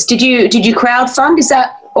on this. Did you crowdfund? Is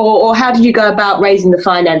that or how did you go about raising the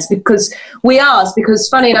finance? Because we asked, because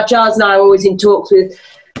funny enough, Giles and I are always in talks with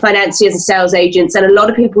financiers and sales agents, and a lot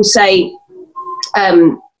of people say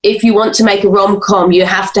if you want to make a rom-com, you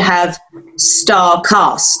have to have star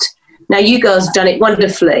cast. Now, you girls have done it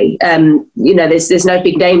wonderfully. There's no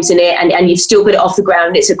big names in it, and you've still got it off the ground,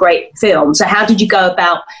 and it's a great film. So how did you go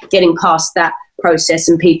about getting past that process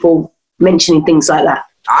and people mentioning things like that?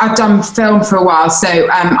 I've done film for a while, so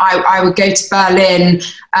I would go to Berlin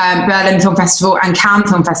Film Festival and Cannes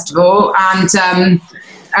Film Festival, and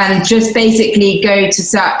just basically go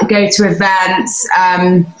to events.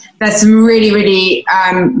 There's some really, really,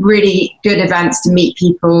 really good events to meet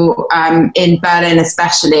people in Berlin,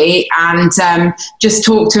 especially, and just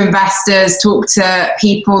talk to investors, talk to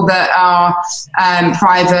people that are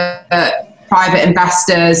private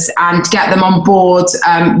investors, and get them on board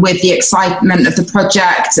with the excitement of the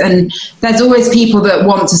project. And there's always people that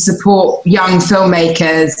want to support young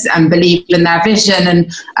filmmakers and believe in their vision.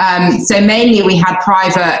 And so mainly we had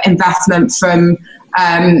private investment from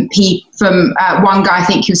one guy. I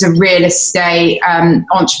think he was a real estate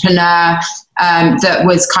entrepreneur, that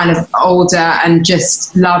was kind of older and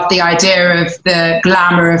just loved the idea of the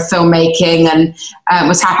glamour of filmmaking, and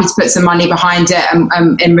was happy to put some money behind it.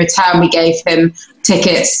 And in return, we gave him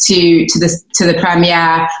tickets to the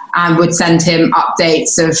premiere, and would send him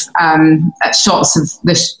updates of shots of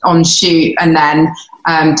on shoot, and then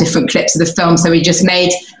different clips of the film. So we just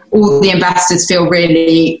made all the investors feel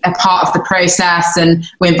really a part of the process, and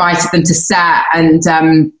we invited them to set, and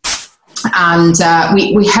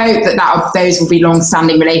we hope that those will be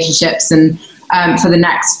long-standing relationships. And for the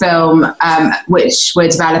next film, which we're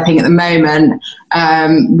developing at the moment,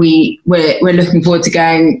 we're looking forward to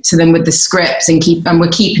going to them with the scripts, and we're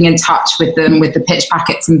keeping in touch with them with the pitch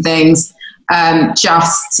packets and things,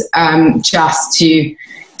 just to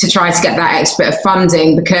try to get that extra bit of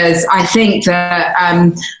funding, because I think that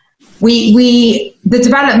the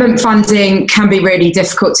development funding can be really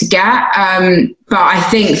difficult to get, but I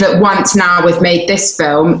think that once now we've made this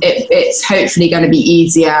film, it's hopefully going to be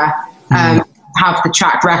easier. Have the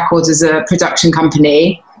track record as a production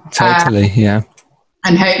company. Totally, yeah.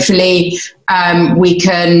 And hopefully we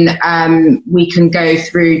can go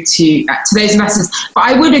through to those investors. But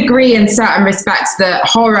I would agree in certain respects that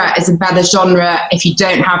horror is a better genre if you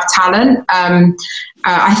don't have talent.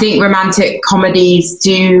 I think romantic comedies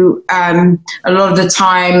do a lot of the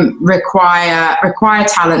time require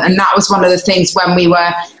talent, and that was one of the things when we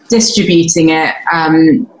were distributing it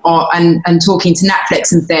and talking to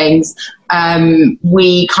Netflix and things.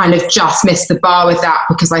 We kind of just missed the bar with that,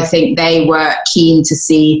 because I think they were keen to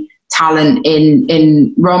see talent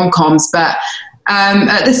in rom-coms. But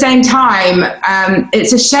at the same time,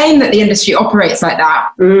 it's a shame that the industry operates like that.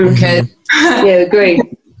 Because yeah, agree.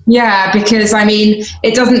 Yeah, because I mean,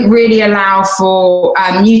 it doesn't really allow for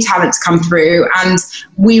new talent to come through, and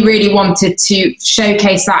we really wanted to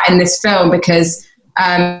showcase that in this film, because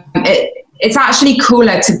it's actually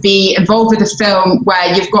cooler to be involved with a film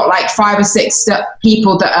where you've got like 5 or 6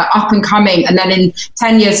 people that are up and coming, and then in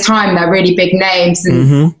 10 years time they're really big names, and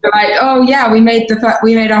you're like, oh yeah, we made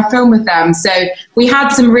our film with them. So we had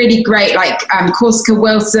some really great, like Corsica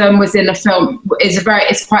Wilson was in a film, is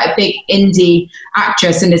quite a big indie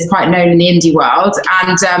actress and is quite known in the indie world,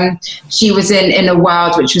 and she was in A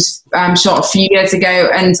World, which was shot a few years ago,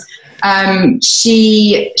 and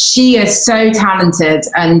she is so talented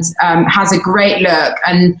and has a great look.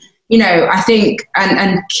 And you know, I think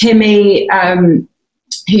and Kimmy,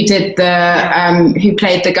 who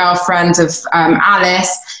played the girlfriend of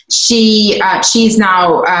Alice, she's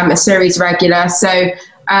now a series regular. So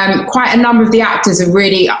quite a number of the actors are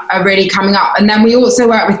really coming up. And then we also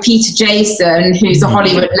work with Peter Jason, who's a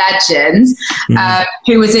Hollywood legend,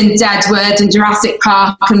 who was in Deadwood and Jurassic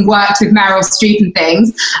Park and worked with Meryl Streep and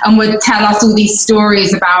things, and would tell us all these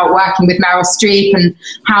stories about working with Meryl Streep and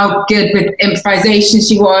how good with improvisation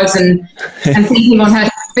she was, and thinking on her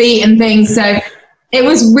feet and things. So it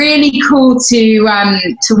was really cool to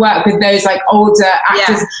work with those like older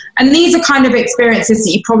actors, and these are kind of experiences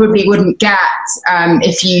that you probably wouldn't get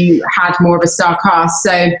if you had more of a star cast.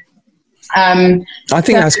 So I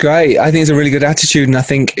think that's great. I think it's a really good attitude, and I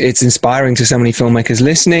think it's inspiring to so many filmmakers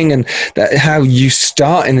listening, and that how you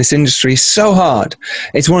start in this industry is so hard.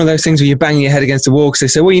 It's one of those things where you're banging your head against the wall because they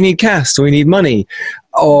say, well, you need cast, or you need money,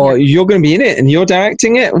 or you're going to be in it and you're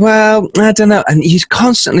directing it. Well, I don't know. And you're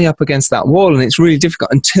constantly up against that wall, and it's really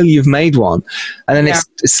difficult until you've made one. And then it's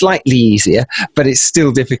slightly easier, but it's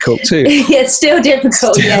still difficult too. It's still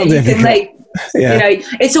difficult. You can make, you know,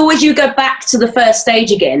 it's always, you go back to the first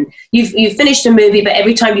stage again. You've finished a movie, but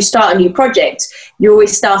every time you start a new project, you're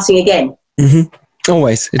always starting again.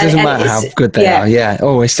 Always. It doesn't matter how good they are. Yeah,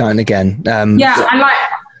 always starting again.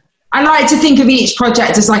 I like to think of each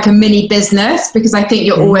project as like a mini business, because I think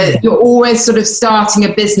you're always sort of starting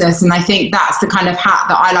a business, and I think that's the kind of hat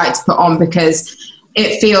that I like to put on, because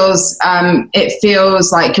it feels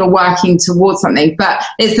like you're working towards something. But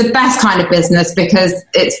it's the best kind of business because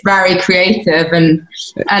it's very creative, and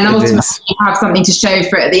ultimately you have something to show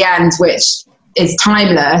for it at the end, which is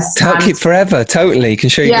timeless. Keep forever, totally. You can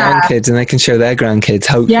show your grandkids, and they can show their grandkids,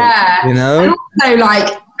 hopefully. Yeah. You know? And also,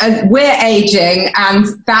 like, we're aging, and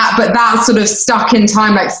that's sort of stuck in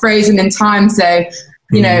time, like frozen in time. So,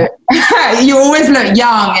 you know, you always look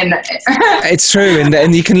young, and it's true,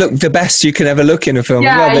 and you can look the best you can ever look in a film.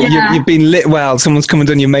 You've been lit well. Someone's come and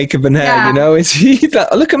done your makeup and hair. You know, it's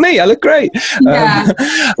oh, look at me, I look great.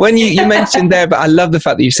 When you mentioned there, but I love the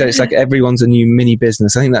fact that you said it's like everyone's a new mini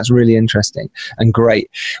business. I think that's really interesting and great.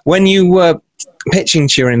 When you were pitching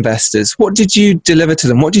to your investors, what did you deliver to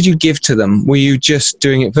them? What did you give to them? Were you just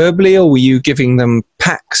doing it verbally, or were you giving them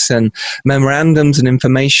packs and memorandums and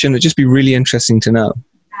information? It'd just be really interesting to know.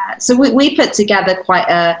 So we put together quite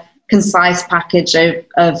a concise package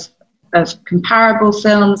of comparable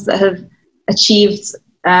films that have achieved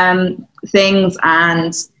things,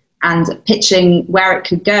 and pitching where it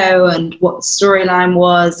could go and what the storyline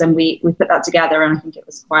was, and we put that together, and I think that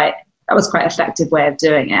was quite effective way of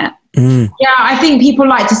doing it. Yeah, I think people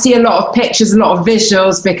like to see a lot of pictures, a lot of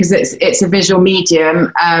visuals, because it's a visual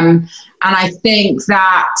medium. And I think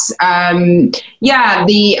that,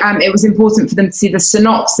 it was important for them to see the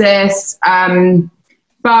synopsis.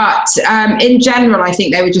 But in general, I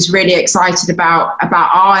think they were just really excited about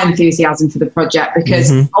our enthusiasm for the project, because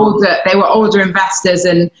they were older investors,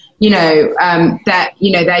 and they're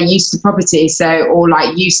used to property, or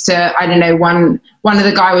like used to, I don't know, one of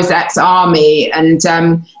the guy was ex-army, and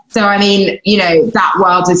so I mean, that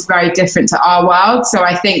world is very different to our world. So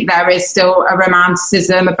I think there is still a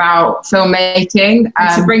romanticism about filmmaking,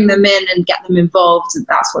 to bring them in and get them involved.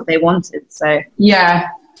 That's what they wanted. So yeah.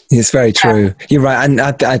 It's very true. You're right. And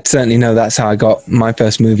I certainly know that's how I got my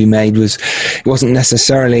first movie made. It wasn't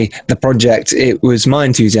necessarily the project. It was my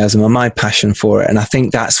enthusiasm and my passion for it. And I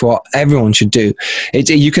think that's what everyone should do.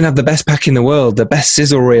 You can have the best pack in the world, the best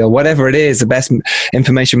sizzle reel, whatever it is, the best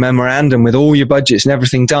information memorandum with all your budgets and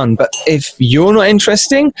everything done. But if you're not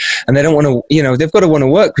interesting and they don't want to, they've got to want to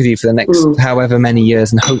work with you for the next however many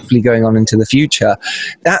years, and hopefully going on into the future,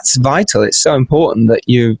 that's vital. It's so important that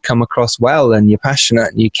you come across well and you're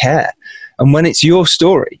passionate and you care. And when it's your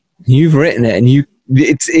story, you've written it, and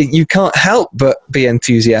you can't help but be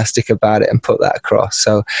enthusiastic about it and put that across.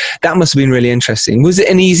 So that must have been really interesting. Was it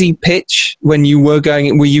an easy pitch when you were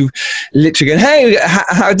going? Were you literally going, hey,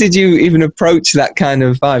 how did you even approach that kind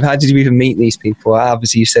of vibe? How did you even meet these people?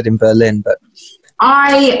 Obviously you said in Berlin, but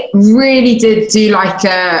I really did do like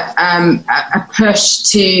a push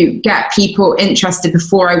to get people interested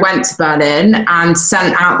before I went to Berlin, and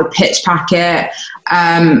sent out the pitch packet,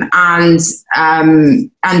 and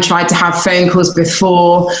tried to have phone calls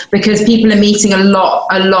before, because people are meeting a lot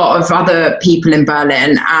of other people in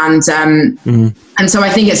Berlin, and so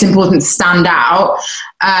I think it's important to stand out,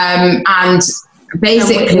 and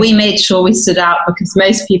basically we made sure we stood out, because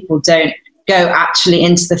most people don't go actually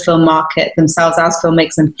into the film market themselves as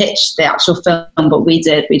filmmakers and pitch the actual film, but we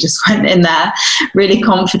did. We just went in there really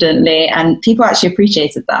confidently, and people actually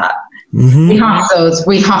appreciated that. We hustled.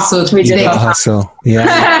 We did hustle.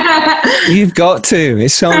 Yeah. You've got to.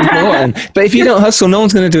 It's so important. But if you don't hustle, no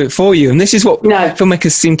one's going to do it for you. And this is what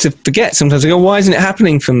filmmakers seem to forget sometimes. They go, why isn't it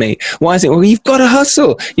happening for me? Why is it? Well, you've got to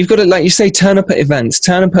hustle. You've got to, like you say, turn up at events,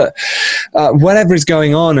 turn up at whatever is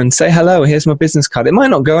going on, and say, hello, here's my business card. It might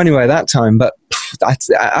not go anywhere that time, but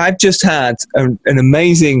I've just had an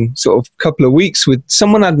amazing sort of couple of weeks with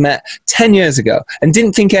someone I'd met 10 years ago and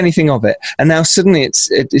didn't think anything of it. And now suddenly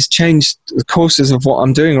it's changed the courses of what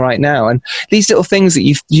I'm doing right now. And these little things that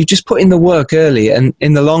you just put in the work early, and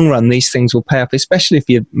in the long run, these things will pay off, especially if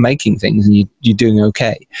you're making things and you're doing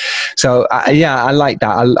okay. So I like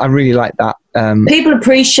that. I really like that. People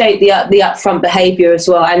appreciate the upfront behaviour as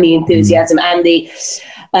well, and the enthusiasm and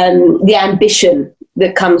the ambition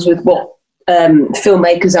that comes with what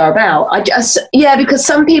filmmakers are about. Because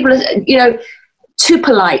some people are, too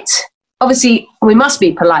polite. Obviously, we must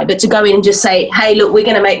be polite, but to go in and just say, hey, look, we're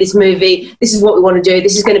going to make this movie. This is what we want to do.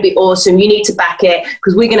 This is going to be awesome. You need to back it,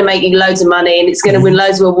 because we're going to make you loads of money, and it's going to win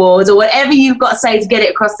loads of awards, or whatever you've got to say to get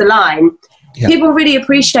it across the line. Yeah. People really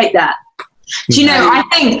appreciate that. Do you know, I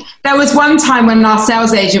think there was one time when our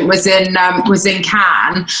sales agent was in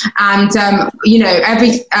Cannes, and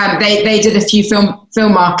they did a few film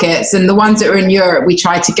markets, and the ones that were in Europe we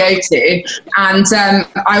tried to go to. And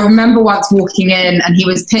I remember once walking in, and he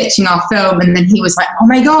was pitching our film, and then he was like, "Oh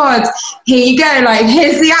my God, here you go! Like,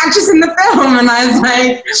 here's the actress in the film." And I was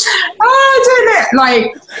like, "Oh, I don't know."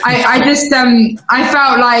 Like, I just I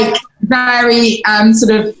felt like very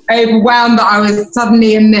sort of overwhelmed that I was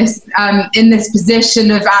suddenly in this position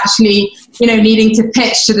of actually, needing to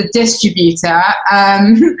pitch to the distributor.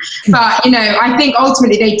 But, I think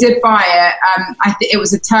ultimately they did buy it. I think it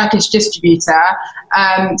was a Turkish distributor.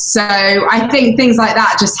 So I think things like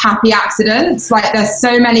that, just happy accidents. Like, there's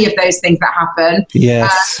so many of those things that happen.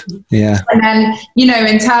 Yes. Yeah. And then,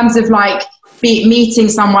 in terms of like, meeting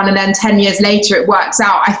someone and then 10 years later it works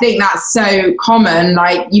out, I think that's so common.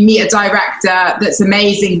 Like, you meet a director that's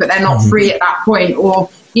amazing, but they're not free at that point. Or,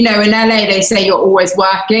 in LA they say you're always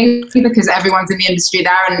working, because everyone's in the industry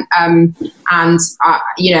there, and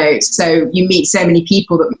so you meet so many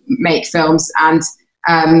people that make films, and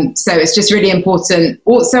so it's just really important.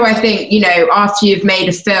 Also, I think, after you've made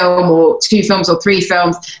a film or 2 films or 3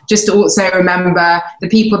 films, just to also remember the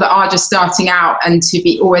people that are just starting out, and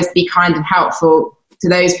to always be kind and helpful to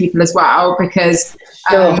those people as well, because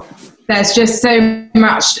there's just so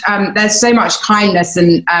much kindness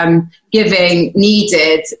and giving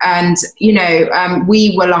needed. And, you know,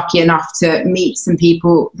 we were lucky enough to meet some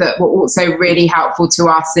people that were also really helpful to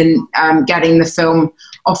us in getting the film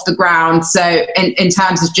off the ground. So in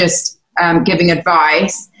terms of just giving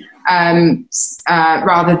advice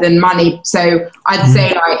rather than money. So I'd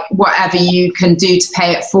say like whatever you can do to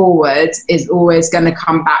pay it forward is always going to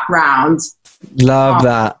come back round. Love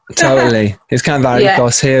that. Totally. It's kind of our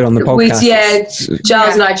ethos here on the podcast.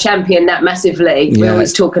 Giles and I champion that massively. We're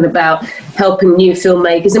always talking about helping new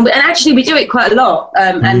filmmakers, and actually we do it quite a lot.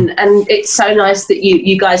 And it's so nice that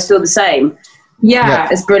you guys feel the same. Yeah,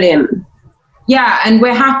 it's brilliant. Yeah, and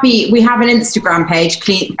we're happy. We have an Instagram page,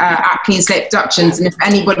 at Clean Slate Productions, and if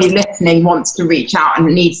anybody listening wants to reach out and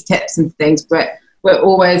needs tips and things, but we're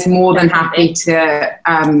always more than happy to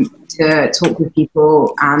talk with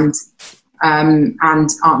people and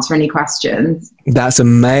answer any questions. That's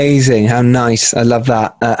amazing. How nice. I love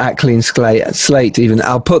that. At Clean Slate even.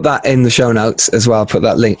 I'll put that in the show notes as well. I'll put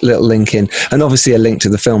that little link in, and obviously a link to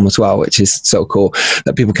the film as well, which is so cool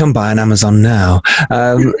that people can buy on Amazon now.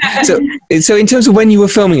 So in terms of when you were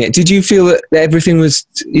filming it, did you feel that everything was,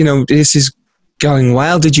 you know, this is going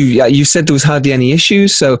well? Did you said there was hardly any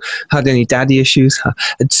issues, so hardly any daddy issues.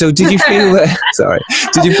 So did you feel that,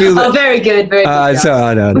 did you feel that, oh, very good. So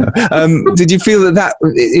I don't know. Did you feel that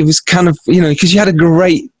it was kind of, you know, because you had a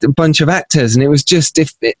great bunch of actors, and it was just,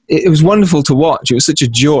 it was wonderful to watch. It was such a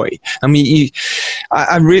joy. I mean,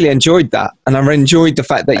 I really enjoyed that, and I enjoyed the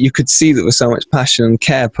fact that you could see there was so much passion and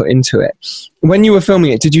care put into it. When you were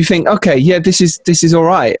filming it, did you think, okay, yeah, this is all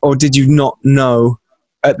right, or did you not know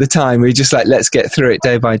at the time? Were you just like, let's get through it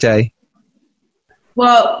day by day?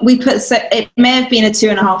 Well, it may have been a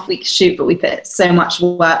 2.5 week shoot, but we put so much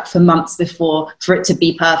work for months before for it to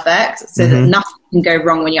be perfect, so that nothing can go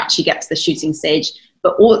wrong when you actually get to the shooting stage.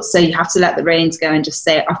 But also you have to let the reins go and just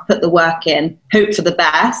say, I've put the work in, hope for the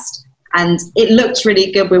best. And it looked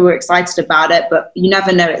really good. We were excited about it, but you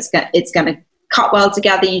never know it's going to cut well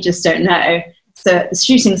together. You just don't know. So at the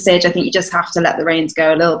shooting stage, I think you just have to let the reins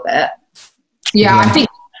go a little bit. Yeah,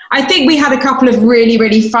 I think we had a couple of really,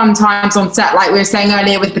 really fun times on set, like we were saying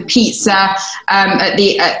earlier with the pizza.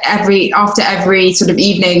 After every sort of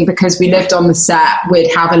evening, because we lived on the set,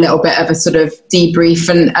 we'd have a little bit of a sort of debrief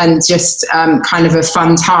and just kind of a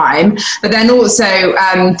fun time. But then also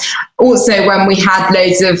when we had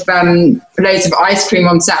loads of ice cream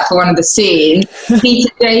on set for one of the scenes, Peter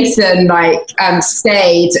Jason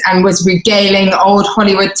stayed and was regaling old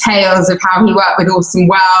Hollywood tales of how he worked with Orson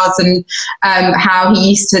Welles and how he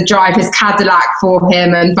used to drive his Cadillac for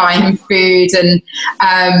him and buy him food, and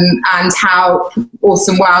how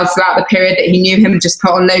Orson Welles, throughout the period that he knew him, just put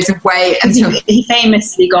on loads of weight. And he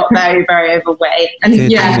famously got very, very overweight. And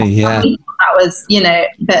that was, you know,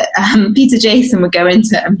 but Peter Jason would go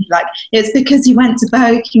into it and be like, it's because he went to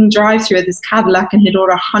Burger King drive-thru with his Cadillac and he'd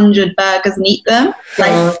order 100 burgers and eat them.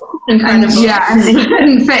 And he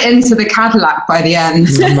couldn't fit into the Cadillac by the end.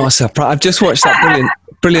 I'm not surprised. I've just watched that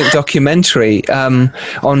brilliant documentary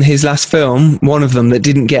on his last film, one of them that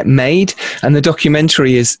didn't get made, and the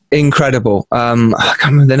documentary is incredible. I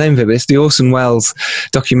can't remember the name of it, but it's the Orson Welles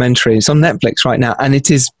documentary. It's on Netflix right now, and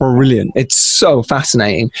it is brilliant. It's so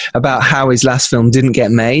fascinating about how his last film didn't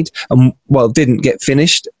get made, and didn't get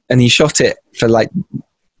finished, and he shot it for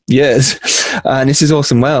years. And this is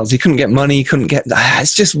Orson Welles. He couldn't get money,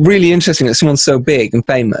 it's just really interesting that someone so big and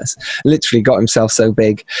famous literally got himself so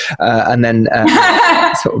big and then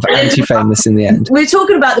sort of anti-famous in the end. We're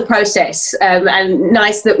talking about the process, and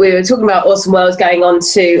nice that we were talking about Orson Welles going on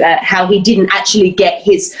to how he didn't actually get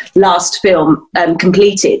his last film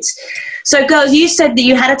completed. So girls, you said that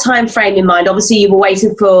you had a time frame in mind. Obviously you were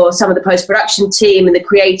waiting for some of the post-production team and the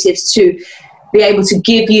creatives to be able to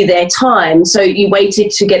give you their time. So you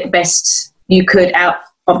waited to get the best you could out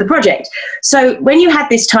of the project. So when you had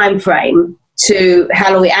this time frame to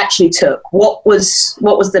how long it actually took, what was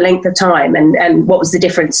the length of time and what was the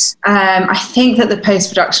difference? I think that the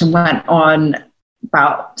post-production went on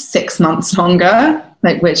about 6 months longer,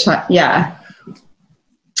 I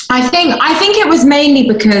think it was mainly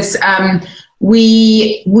because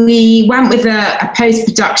we went with a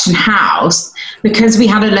post-production house because we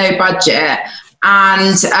had a low budget,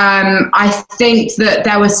 and I think that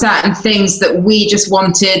there were certain things that we just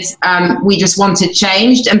wanted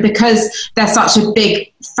changed, and because they're such a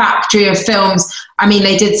big factory of films, I mean,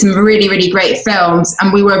 they did some really, really great films,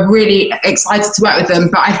 and we were really excited to work with them,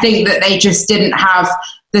 but I think that they just didn't have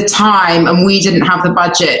the time and we didn't have the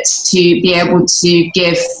budget to be able to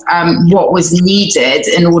give what was needed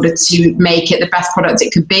in order to make it the best product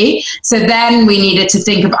it could be. So then we needed to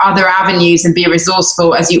think of other avenues and be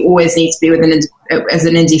resourceful, as you always need to be as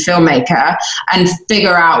an indie filmmaker, and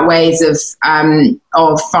figure out ways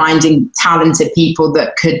of finding talented people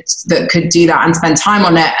that could do that and spend time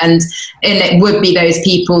on it. And it would be those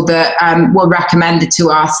people that were recommended to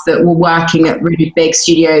us that were working at really big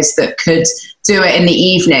studios that could do it in the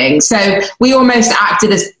evening. So we almost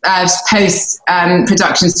acted as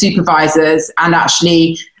post-production supervisors and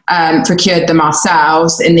actually procured them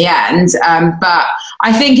ourselves in the end. But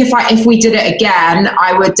I think if we did it again,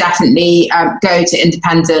 I would definitely go to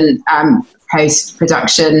independent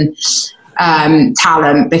post-production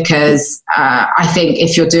talent, because I think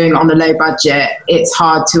if you're doing it on a low budget, it's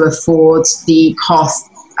hard to afford the cost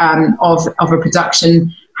of a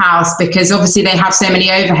production house, because obviously they have so many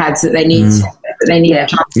overheads that they need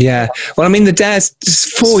to. Yeah. Well, I mean, The Dare's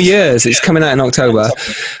 4 years. It's coming out in October.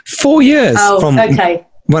 4 years from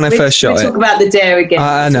when I first shot it. Talk about The Dare again.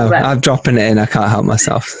 I know. I'm dropping it in. I can't help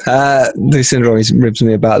myself. Lucinda always ribs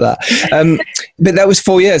me about that. But that was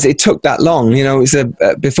 4 years. It took that long. You know, it was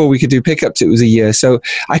before we could do pickups, it was a year. So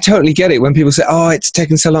I totally get it when people say, oh, it's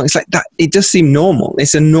taken so long. It's like that. It does seem normal.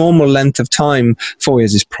 It's a normal length of time. 4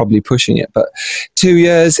 years is probably pushing it. But 2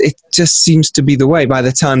 years, it just seems to be the way by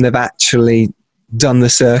the time they've actually done the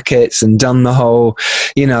circuits and done the whole,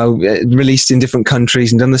 released in different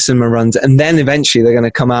countries and done the cinema runs, and then eventually they're going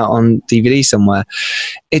to come out on DVD somewhere.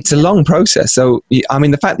 It's a long process. So, I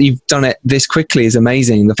mean, the fact that you've done it this quickly is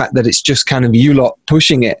amazing. The fact that it's just kind of you lot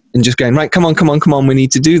pushing it and just going, right, come on, we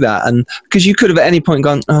need to do that. And because you could have at any point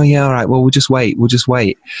gone, oh yeah, all right, well, we'll just wait. And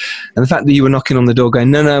the fact that you were knocking on the door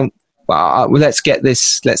going, no, well, let's get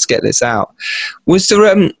this out. Was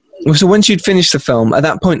there, so once you'd finished the film, at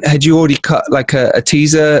that point, had you already cut like a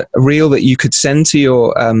teaser reel that you could send to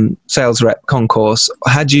your sales rep concourse?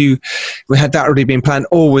 Had that already been planned,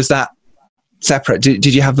 or was that separate? Did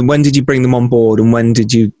you have them? When did you bring them on board, and when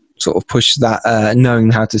did you sort of push that,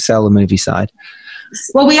 knowing how to sell the movie side?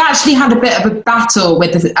 Well, we actually had a bit of a battle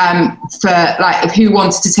with for like who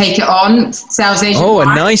wanted to take it on, sales agent. Oh, a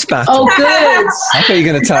nice battle. Oh, good. I thought you were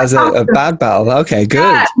going to tell us a bad battle. Okay,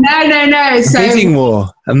 good. No. So bidding war.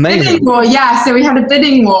 Amazing. Bidding war, yeah. So we had a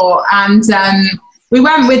bidding war, and we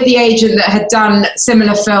went with the agent that had done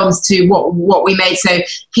similar films to what we made. So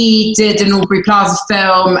he did an Aubrey Plaza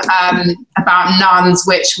film about nuns,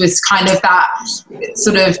 which was kind of that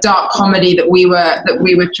sort of dark comedy that we were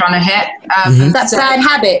trying to hit. Is that Bad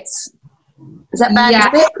Habits? Is that Bad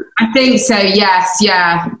Habits? I think so. Yes.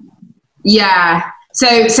 Yeah.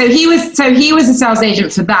 So he was a sales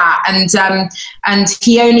agent for that, and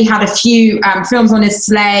he only had a few films on his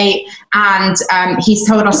slate, and he's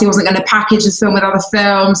told us he wasn't going to package his film with other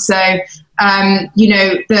films. So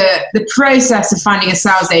the process of finding a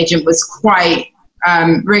sales agent was quite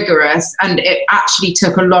rigorous, and it actually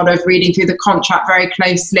took a lot of reading through the contract very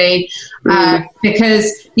closely,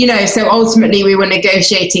 because so ultimately we were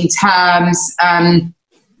negotiating terms,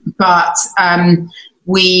 but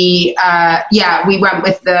we went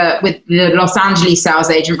with the Los Angeles sales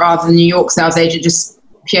agent rather than the New York sales agent, just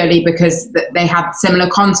purely because they had similar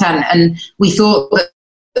content, and we thought that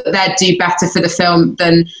they'd do better for the film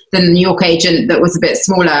than the New York agent that was a bit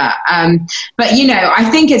smaller. But I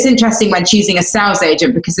think it's interesting when choosing a sales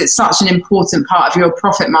agent, because it's such an important part of your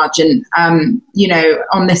profit margin,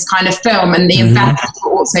 on this kind of film, and the investors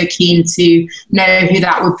were also keen to know who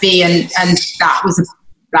that would be, and that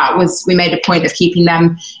was we made a point of keeping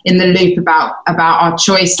them in the loop about our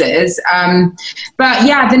choices. But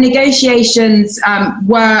yeah, the negotiations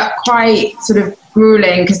were quite sort of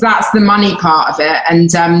grueling, because that's the money part of it, and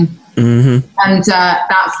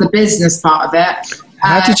that's the business part of it.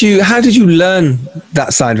 How did you learn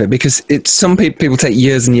that side of it? Because some people take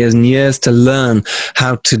years and years and years to learn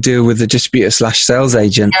how to deal with the distributor / sales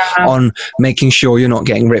agent on making sure you're not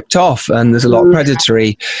getting ripped off. And there's a lot of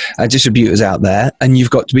predatory distributors out there, and you've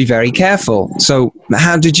got to be very careful. So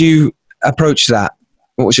how did you approach that?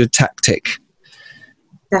 What was your tactic?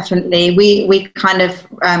 Definitely. We kind of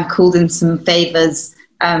called in some favors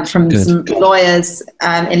from some lawyers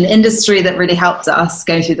in the industry that really helped us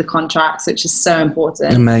go through the contracts, which is so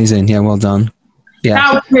important. Amazing. Yeah, well done. Yeah,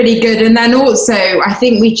 that was really good. And then also, I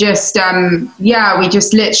think we just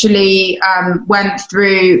literally went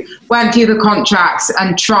through the contracts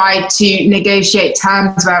and tried to negotiate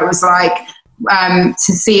terms where it was like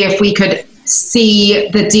to see if we could see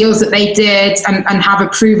the deals that they did and have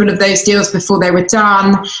approval of those deals before they were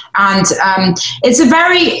done. And it's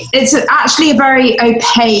actually a very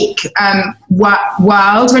opaque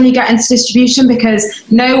world when you get into distribution, because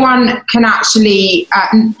no one can actually,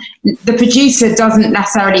 the producer doesn't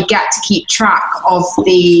necessarily get to keep track of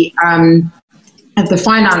the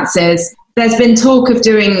finances. There's been talk of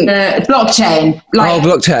doing blockchain.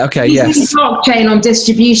 Blockchain, okay, yes. Blockchain on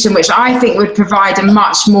distribution, which I think would provide a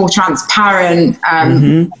much more transparent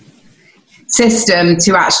system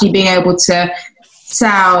to actually being able to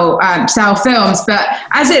sell films. But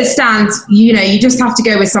as it stands, you just have to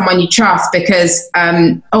go with someone you trust, because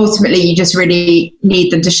ultimately you just really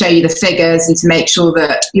need them to show you the figures and to make sure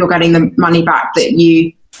that you're getting the money back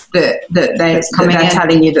that they're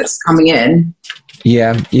telling you that's coming in.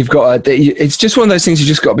 Yeah, you've got to, it's just one of those things you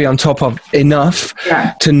just got to be on top of enough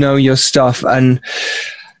to know your stuff. And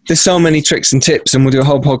there's so many tricks and tips, and we'll do a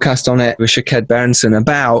whole podcast on it with Shaked Berenson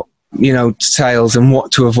about, sales and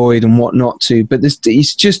what to avoid and what not to. But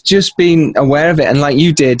it's just being aware of it. And like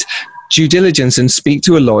you did, due diligence, and speak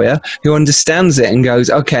to a lawyer who understands it and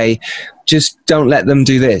goes, okay, just don't let them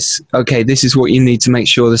do this. Okay, this is what you need to make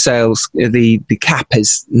sure the sales, the cap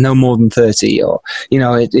is no more than 30, or,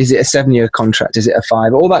 is it a 7-year contract? Is it a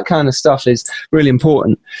 5? All that kind of stuff is really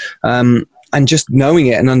important. And just knowing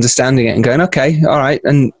it and understanding it and going, okay, all right.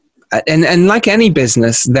 And like any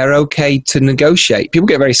business, they're okay to negotiate. People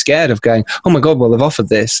get very scared of going, oh my God, well, they've offered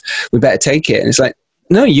this, we better take it. And it's like,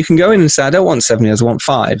 no, you can go in and say, I don't want 7 years, I want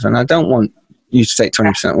 5. And I don't want you to take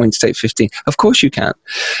 20%, I want you to take 15. Of course you can.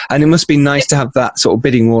 And it must be nice to have that sort of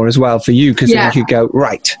bidding war as well for you, because then you could go,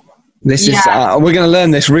 right, this is, we're going to learn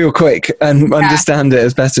this real quick and understand it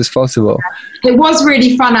as best as possible. It was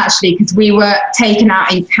really fun, actually, because we were taken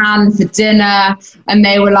out in Cannes for dinner, and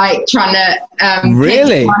they were like trying to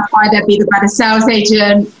really why they'd be the better sales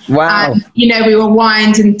agent. Wow. And, we were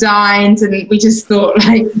wined and dined, and we just thought,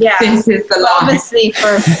 this is the life. Obviously,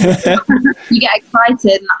 you get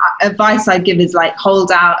excited. And advice I give is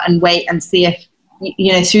hold out and wait and see if,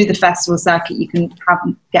 through the festival circuit, you can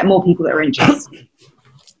get more people that are interested.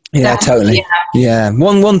 Yeah, totally. Yeah.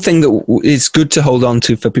 One thing that is good to hold on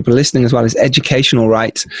to for people listening as well is educational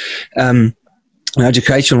rights.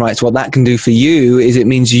 Educational rights, what that can do for you is it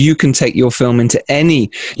means you can take your film into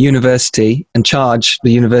any university and charge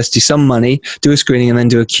the university some money, do a screening, and then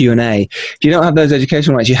do a Q&A. If you don't have those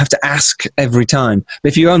educational rights, you have to ask every time. But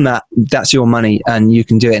if you own that, that's your money and you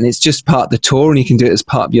can do it. And it's just part of the tour, and you can do it as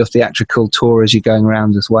part of your theatrical tour as you're going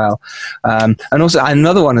around as well. And also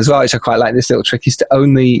another one as well, which I quite like, this little trick, is to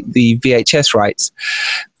own the VHS rights.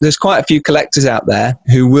 There's quite a few collectors out there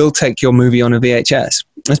who will take your movie on a VHS,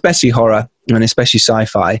 especially horror and especially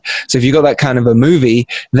sci-fi. So if you've got that kind of a movie,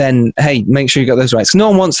 then hey, make sure you got those rights. No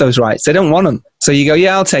one wants those rights. They don't want them. So you go,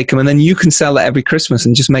 yeah, I'll take them. And then you can sell that every Christmas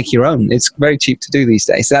and just make your own. It's very cheap to do these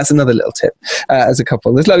days. So that's another little tip as a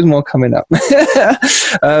couple. There's loads more coming up.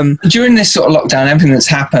 During this sort of lockdown, everything that's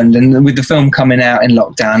happened, and with the film coming out in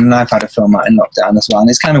lockdown, and I've had a film out in lockdown as well, and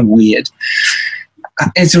it's kind of weird.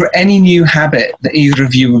 Is there any new habit that either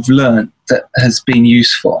of you have learned that has been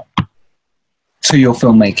useful to your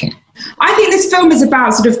filmmaking? I think this film is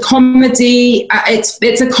about sort of comedy.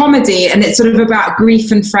 It's a comedy, and it's sort of about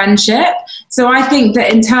grief and friendship. So I think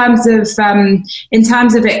that in terms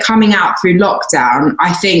of it coming out through lockdown,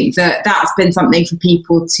 I think that that's been something for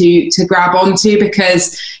people to grab onto,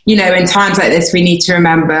 because in times like this we need to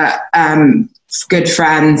remember good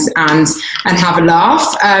friends and have a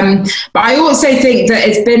laugh. But I also think that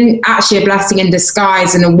it's been actually a blessing in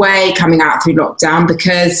disguise in a way coming out through lockdown,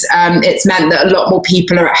 because it's meant that a lot more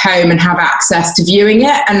people are at home and have access to viewing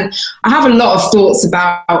it. And I have a lot of thoughts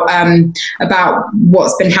about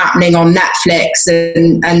what's been happening on Netflix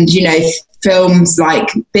and films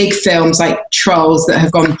big films like Trolls that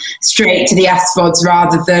have gone straight to the SVODs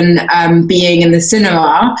rather than being in the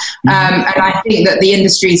cinema. And I think that the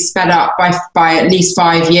industry's sped up by at least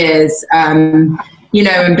 5 years, and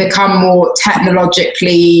become more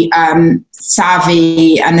technologically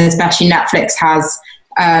savvy. And especially Netflix has,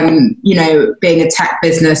 being a tech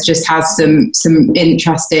business, just has some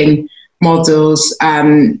interesting models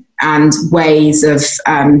and ways of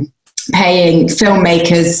paying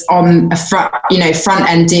filmmakers on front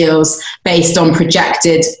end deals based on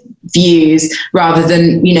projected views, rather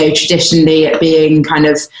than traditionally it being kind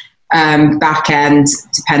of back end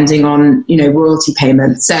depending on royalty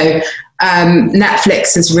payments. So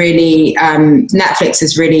Netflix has really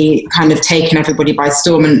kind of taken everybody by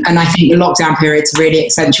storm, and I think the lockdown period's really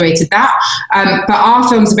accentuated that. But our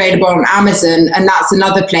film's available on Amazon, and that's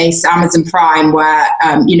another place, Amazon Prime, where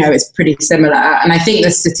it's pretty similar. And I think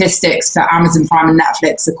the statistics for Amazon Prime and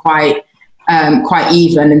Netflix are quite quite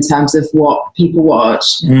even in terms of what people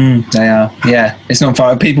watch. They are, yeah. It's not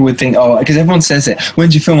far. People would think, oh, because everyone says it, when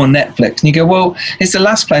do you film on Netflix? And you go, well, it's the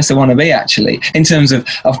last place I want to be, actually, in terms of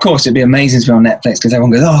course, it'd be amazing to be on Netflix because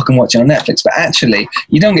everyone goes, oh, I can watch it on Netflix. But actually,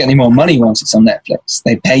 you don't get any more money once it's on Netflix.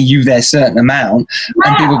 They pay you their certain amount,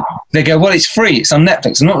 and people, they go, well, it's free. It's on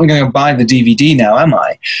Netflix. I'm not going to buy the DVD now, am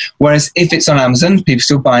I? Whereas if it's on Amazon, people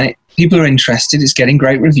still buying it. People are interested. It's getting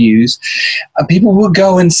great reviews. People will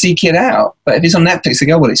go and seek it out. But if it's on Netflix, they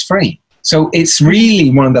go, well, it's free. So it's really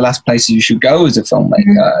one of the last places you should go as a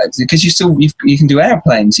filmmaker, because you can do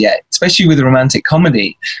airplanes yet, especially with a romantic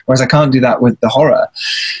comedy, whereas I can't do that with the horror.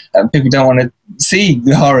 People don't want to see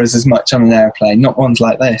the horrors as much on an airplane, not ones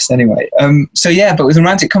like this anyway. But with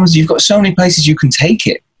romantic comedies, you've got so many places you can take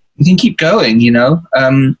it. You can keep going,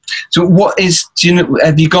 So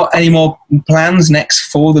have you got any more plans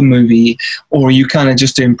next for the movie, or are you kind of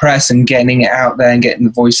just doing press and getting it out there and getting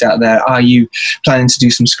the voice out there? Are you planning to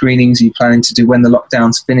do some screenings? Are you planning to do when the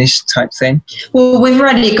lockdown's finished type thing? Well, we've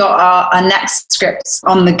already got our next script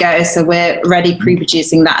on the go, so we're already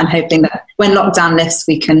pre-producing that and hoping that when lockdown lifts,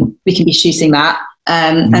 we can be shooting that.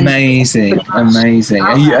 Amazing.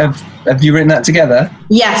 Have you written that together?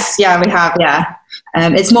 Yes, yeah, we have, yeah.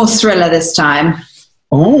 It's more thriller this time.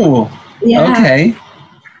 Oh, yeah. Okay.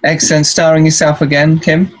 Excellent. Starring yourself again,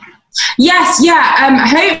 Kim? Yes, yeah.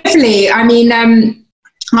 Hopefully. I mean,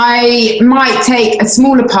 I might take a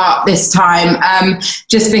smaller part this time,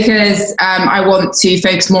 just because I want to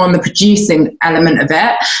focus more on the producing element of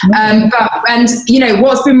it.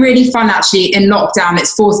 What's been really fun actually in lockdown,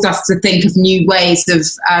 it's forced us to think of new ways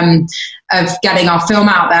of getting our film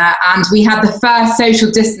out there. And we had the first social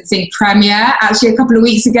distancing premiere actually a couple of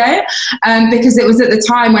weeks ago, because it was at the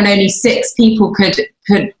time when only 6 people could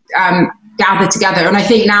gather together. And I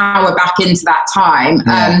think now we're back into that time.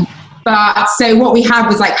 Yeah. But so what we had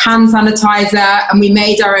was like hand sanitizer, and we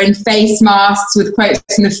made our own face masks with quotes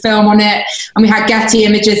from the film on it, and we had Getty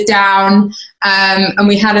images down, and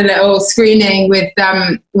we had a little screening with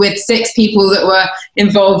 6 people that were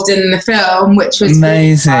involved in the film, which was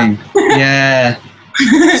amazing. Really yeah.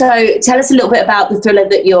 So tell us a little bit about the thriller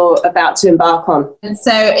that you're about to embark on.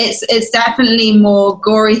 So it's definitely more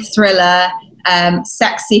gory thriller,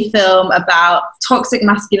 sexy film about toxic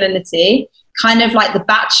masculinity. Kind of like The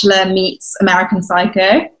Bachelor meets American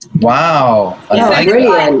Psycho. Wow.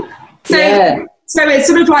 Brilliant. So it's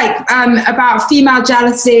sort of like about female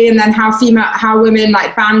jealousy, and then how women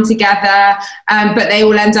like band together, but they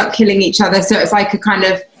all end up killing each other. So it's like a kind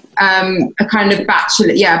of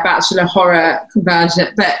bachelor horror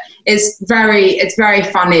version, but it's very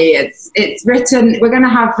funny. It's written. We're going to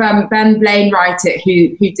have Ben Blaine write it,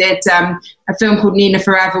 who did a film called Nina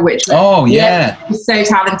Forever, which was so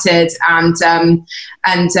talented, and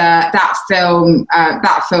that film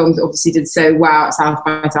obviously did so well at South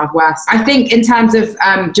by Southwest. I think in terms of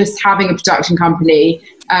just having a production company,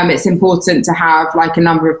 it's important to have like a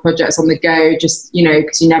number of projects on the go, just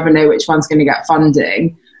because you never know which one's going to get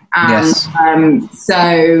funding. And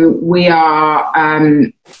so we are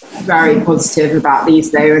very positive about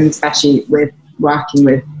these though, and especially with working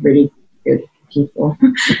with really good people.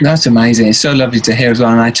 That's amazing. It's so lovely to hear as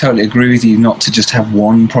well, and I totally agree with you not to just have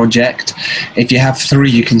one project. If you have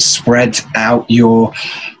 3, you can spread out your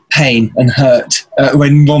pain and hurt.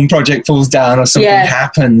 When one project falls down or something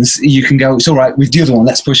happens, you can go, it's all right with the other one,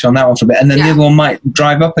 let's push on that one for a bit, and then the other one might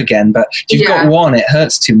drive up again. But if you've got one, it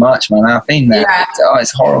hurts too much, man. I've been there.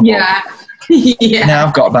 It's horrible. Now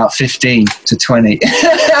I've got about 15 to 20.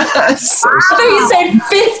 I thought you said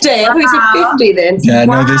 50. I thought you said 50 then. Yeah,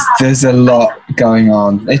 no, there's a lot going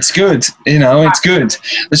on. It's good, it's good.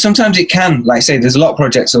 But sometimes it can, like say, there's a lot of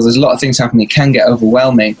projects or there's a lot of things happening, it can get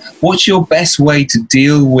overwhelming. What's your best way to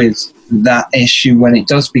deal with that issue when it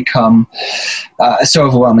does become so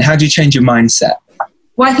overwhelming? How do you change your mindset?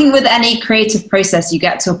 Well, I think with any creative process, you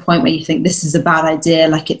get to a point where you think this is a bad idea,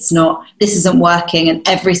 like this isn't working. And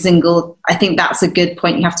I think that's a good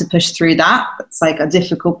point. You have to push through that. It's like a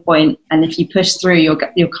difficult point. And if you push through, you'll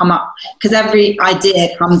come up, because every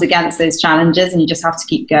idea comes against those challenges and you just have to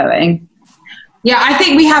keep going. Yeah, I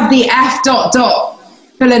think we have the F ...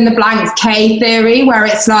 fill in the blanks K theory, where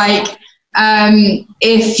it's like,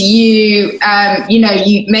 if you,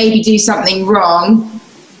 you maybe do something wrong,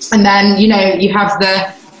 and then, you have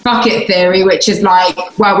the bucket theory, which is like,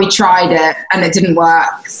 well, we tried it and it didn't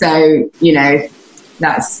work. So,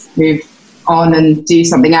 let's move on and do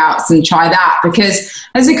something else and try that. Because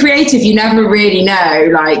as a creative, you never really know,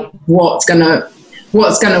 like, what's going to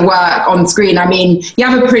work on screen. I mean, you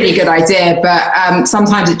have a pretty good idea, but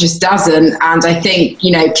sometimes it just doesn't. And I think,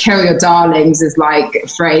 kill your darlings is like a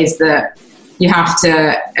phrase that, you have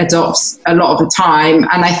to adopt a lot of the time.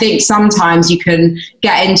 And I think sometimes you can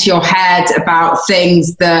get into your head about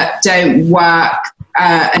things that don't work,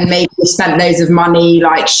 and maybe we spent loads of money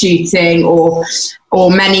like shooting or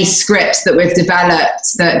many scripts that we've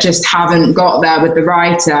developed that just haven't got there with the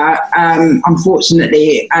writer,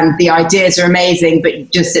 unfortunately. And the ideas are amazing,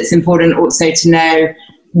 but just it's important also to know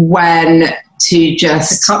when to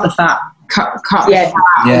just cut the fat. Cut the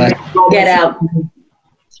fat. Get out.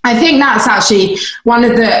 I think that's actually one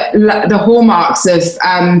of the hallmarks of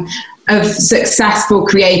successful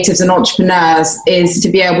creatives and entrepreneurs, is to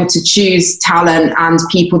be able to choose talent and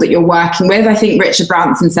people that you're working with. I think Richard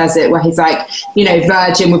Branson says it, where he's like,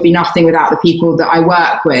 Virgin would be nothing without the people that I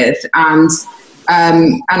work with. And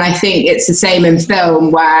I think it's the same in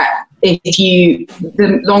film, where the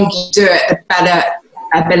longer you do it, the better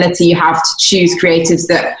ability you have to choose creatives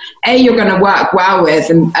that you're going to work well with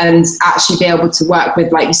and actually be able to work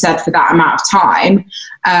with, like you said, for that amount of time,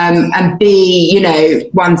 and B,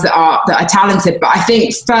 ones that are talented. But I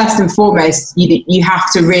think first and foremost, you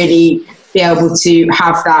have to really be able to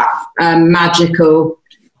have that magical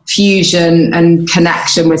fusion and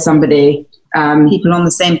connection with somebody, people on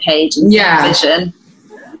the same page and same vision.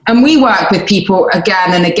 And we work with people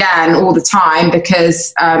again and again all the time,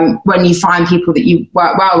 because when you find people that you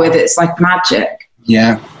work well with, it's like magic.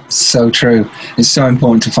 Yeah, so true. It's so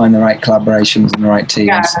important to find the right collaborations and the right teams.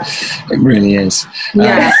 Yeah. It really is.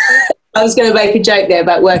 Yeah. I was going to make a joke there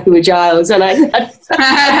about working with Giles, and I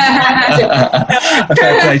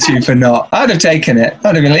fair play to you for not. I'd have taken it.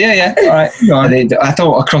 I'd have been like, yeah, all right. Go on. I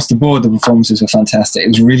thought across the board the performances were fantastic. It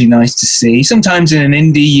was really nice to see. Sometimes in an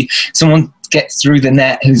indie, someone gets through the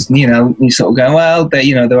net who's, you sort of go, well,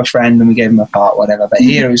 they're a friend and we gave them a part, whatever. But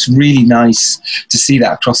here it was really nice to see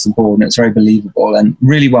that across the board, and it's very believable and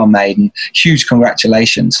really well made, and huge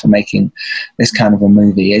congratulations for making this kind of a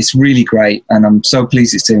movie. It's really great, and I'm so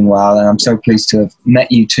pleased it's doing well, and I'm so pleased to have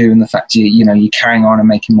met you too, and the fact you're carrying on and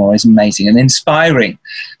making more is amazing and inspiring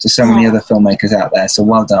to so many other filmmakers out there. So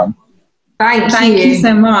well done. Thank you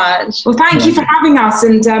so much. Well, thank you for having us,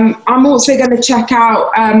 and I'm also going to check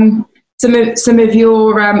out some of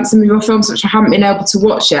your films which I haven't been able to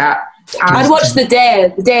watch yet. I'd watch The Dare.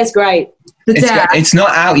 The Dare's great. It's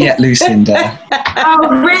not out yet, Lucinda.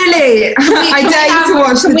 Oh, really? I dare you to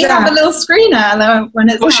watch The Dare. We have a little screener when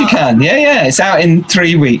it's out. Of course you can. Yeah. It's out in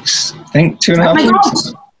 3 weeks. I think 2.5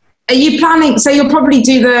 weeks. God. Are you planning? So you'll probably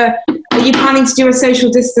are you planning to do a social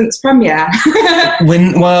distance premiere?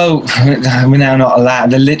 We're now not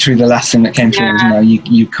allowed. Literally the last thing that came through was, no,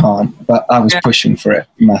 you can't. But I was pushing for it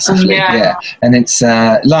massively. Yeah. And it's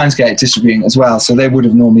Lionsgate distributing as well, so they would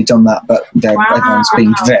have normally done that, but everyone's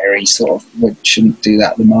being very sort of, we shouldn't do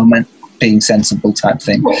that at the moment, being sensible type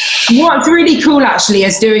thing. What's really cool actually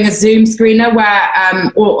is doing a Zoom screener where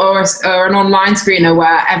or an online screener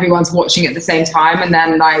where everyone's watching at the same time, and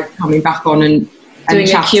then like coming back on and doing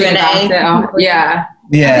a Q&A. Yeah.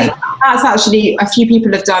 I think that's actually, a few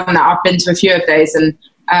people have done that. I've been to a few of those, and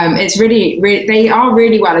it's really, they are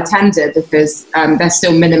really well attended, because there's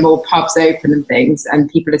still minimal pubs open and things, and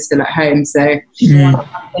people are still at home. So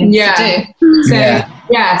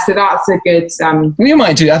so that's a good. We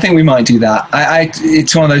might do. I think we might do that.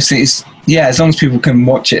 It's one of those things. Yeah, as long as people can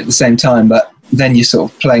watch it at the same time, but then you're sort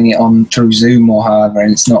of playing it on through Zoom or however,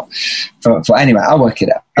 and it's not for anyway. I'll work it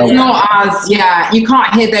out. Not as you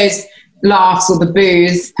can't hear those laughs or the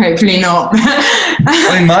booze. Hopefully not.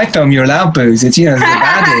 Well, in my film, you're allowed booze. It's the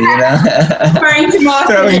baddie,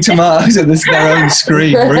 throwing tomatoes at their own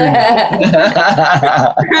screen.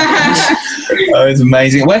 Oh, it's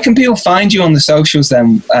amazing. Where can people find you on the socials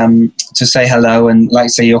then, to say hello and like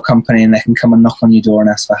say your company, and they can come and knock on your door and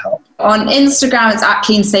ask for help? On Instagram, it's at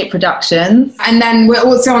Clean State Productions. And then we're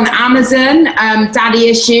also on Amazon, Daddy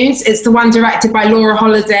Issues. It's the one directed by Laura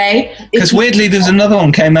Holiday. Because weirdly, there's another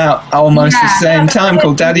one came out almost the same time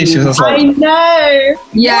called Daddy Issues. I was like, I know.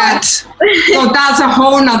 Yeah. Well, that's a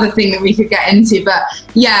whole nother thing that we could get into. But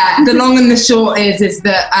yeah, the long and the short is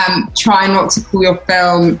that try not to call your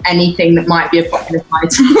film anything that might be a popular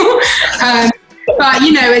title. But,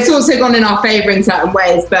 it's also gone in our favour in certain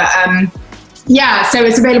ways. But so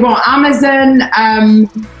it's available on Amazon.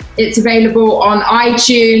 It's available on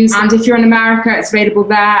iTunes. And if you're in America, it's available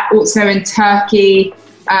there. Also in Turkey.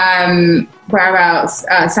 Where else?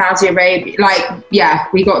 Saudi Arabia.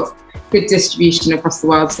 We got good distribution across the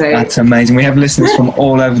world. So that's amazing. We have listeners from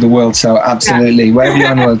all over the world. So absolutely, wherever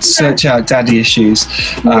you're in the world, search out Daddy Issues.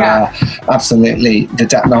 Absolutely, the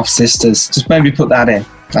Datnow sisters. Just maybe put that in.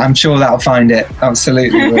 I'm sure that'll find it.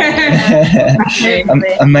 Absolutely.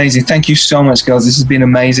 Amazing. Thank you so much, girls. This has been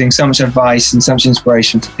amazing. So much advice and so much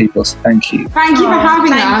inspiration for people. So thank you. Thank you for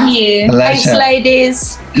having us. Thank you. Thanks,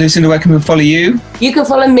 ladies. Lucinda, where can we follow you? You can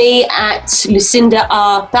follow me at Lucinda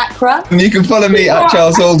R. Thakra. You can follow me at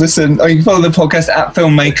Charles Alderson, or you can follow the podcast at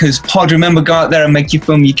Filmmakers Pod. Remember, go out there and make your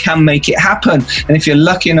film. You can make it happen. And if you're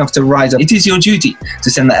lucky enough to rise up, it is your duty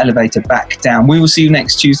to send the elevator back down. We will see you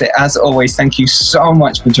next Tuesday. As always, thank you so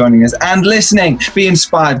much for joining us and listening. Be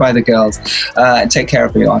inspired by the girls. Take care,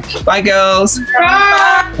 everyone. Bye, girls.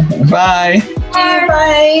 Bye. Bye.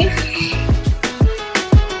 Bye.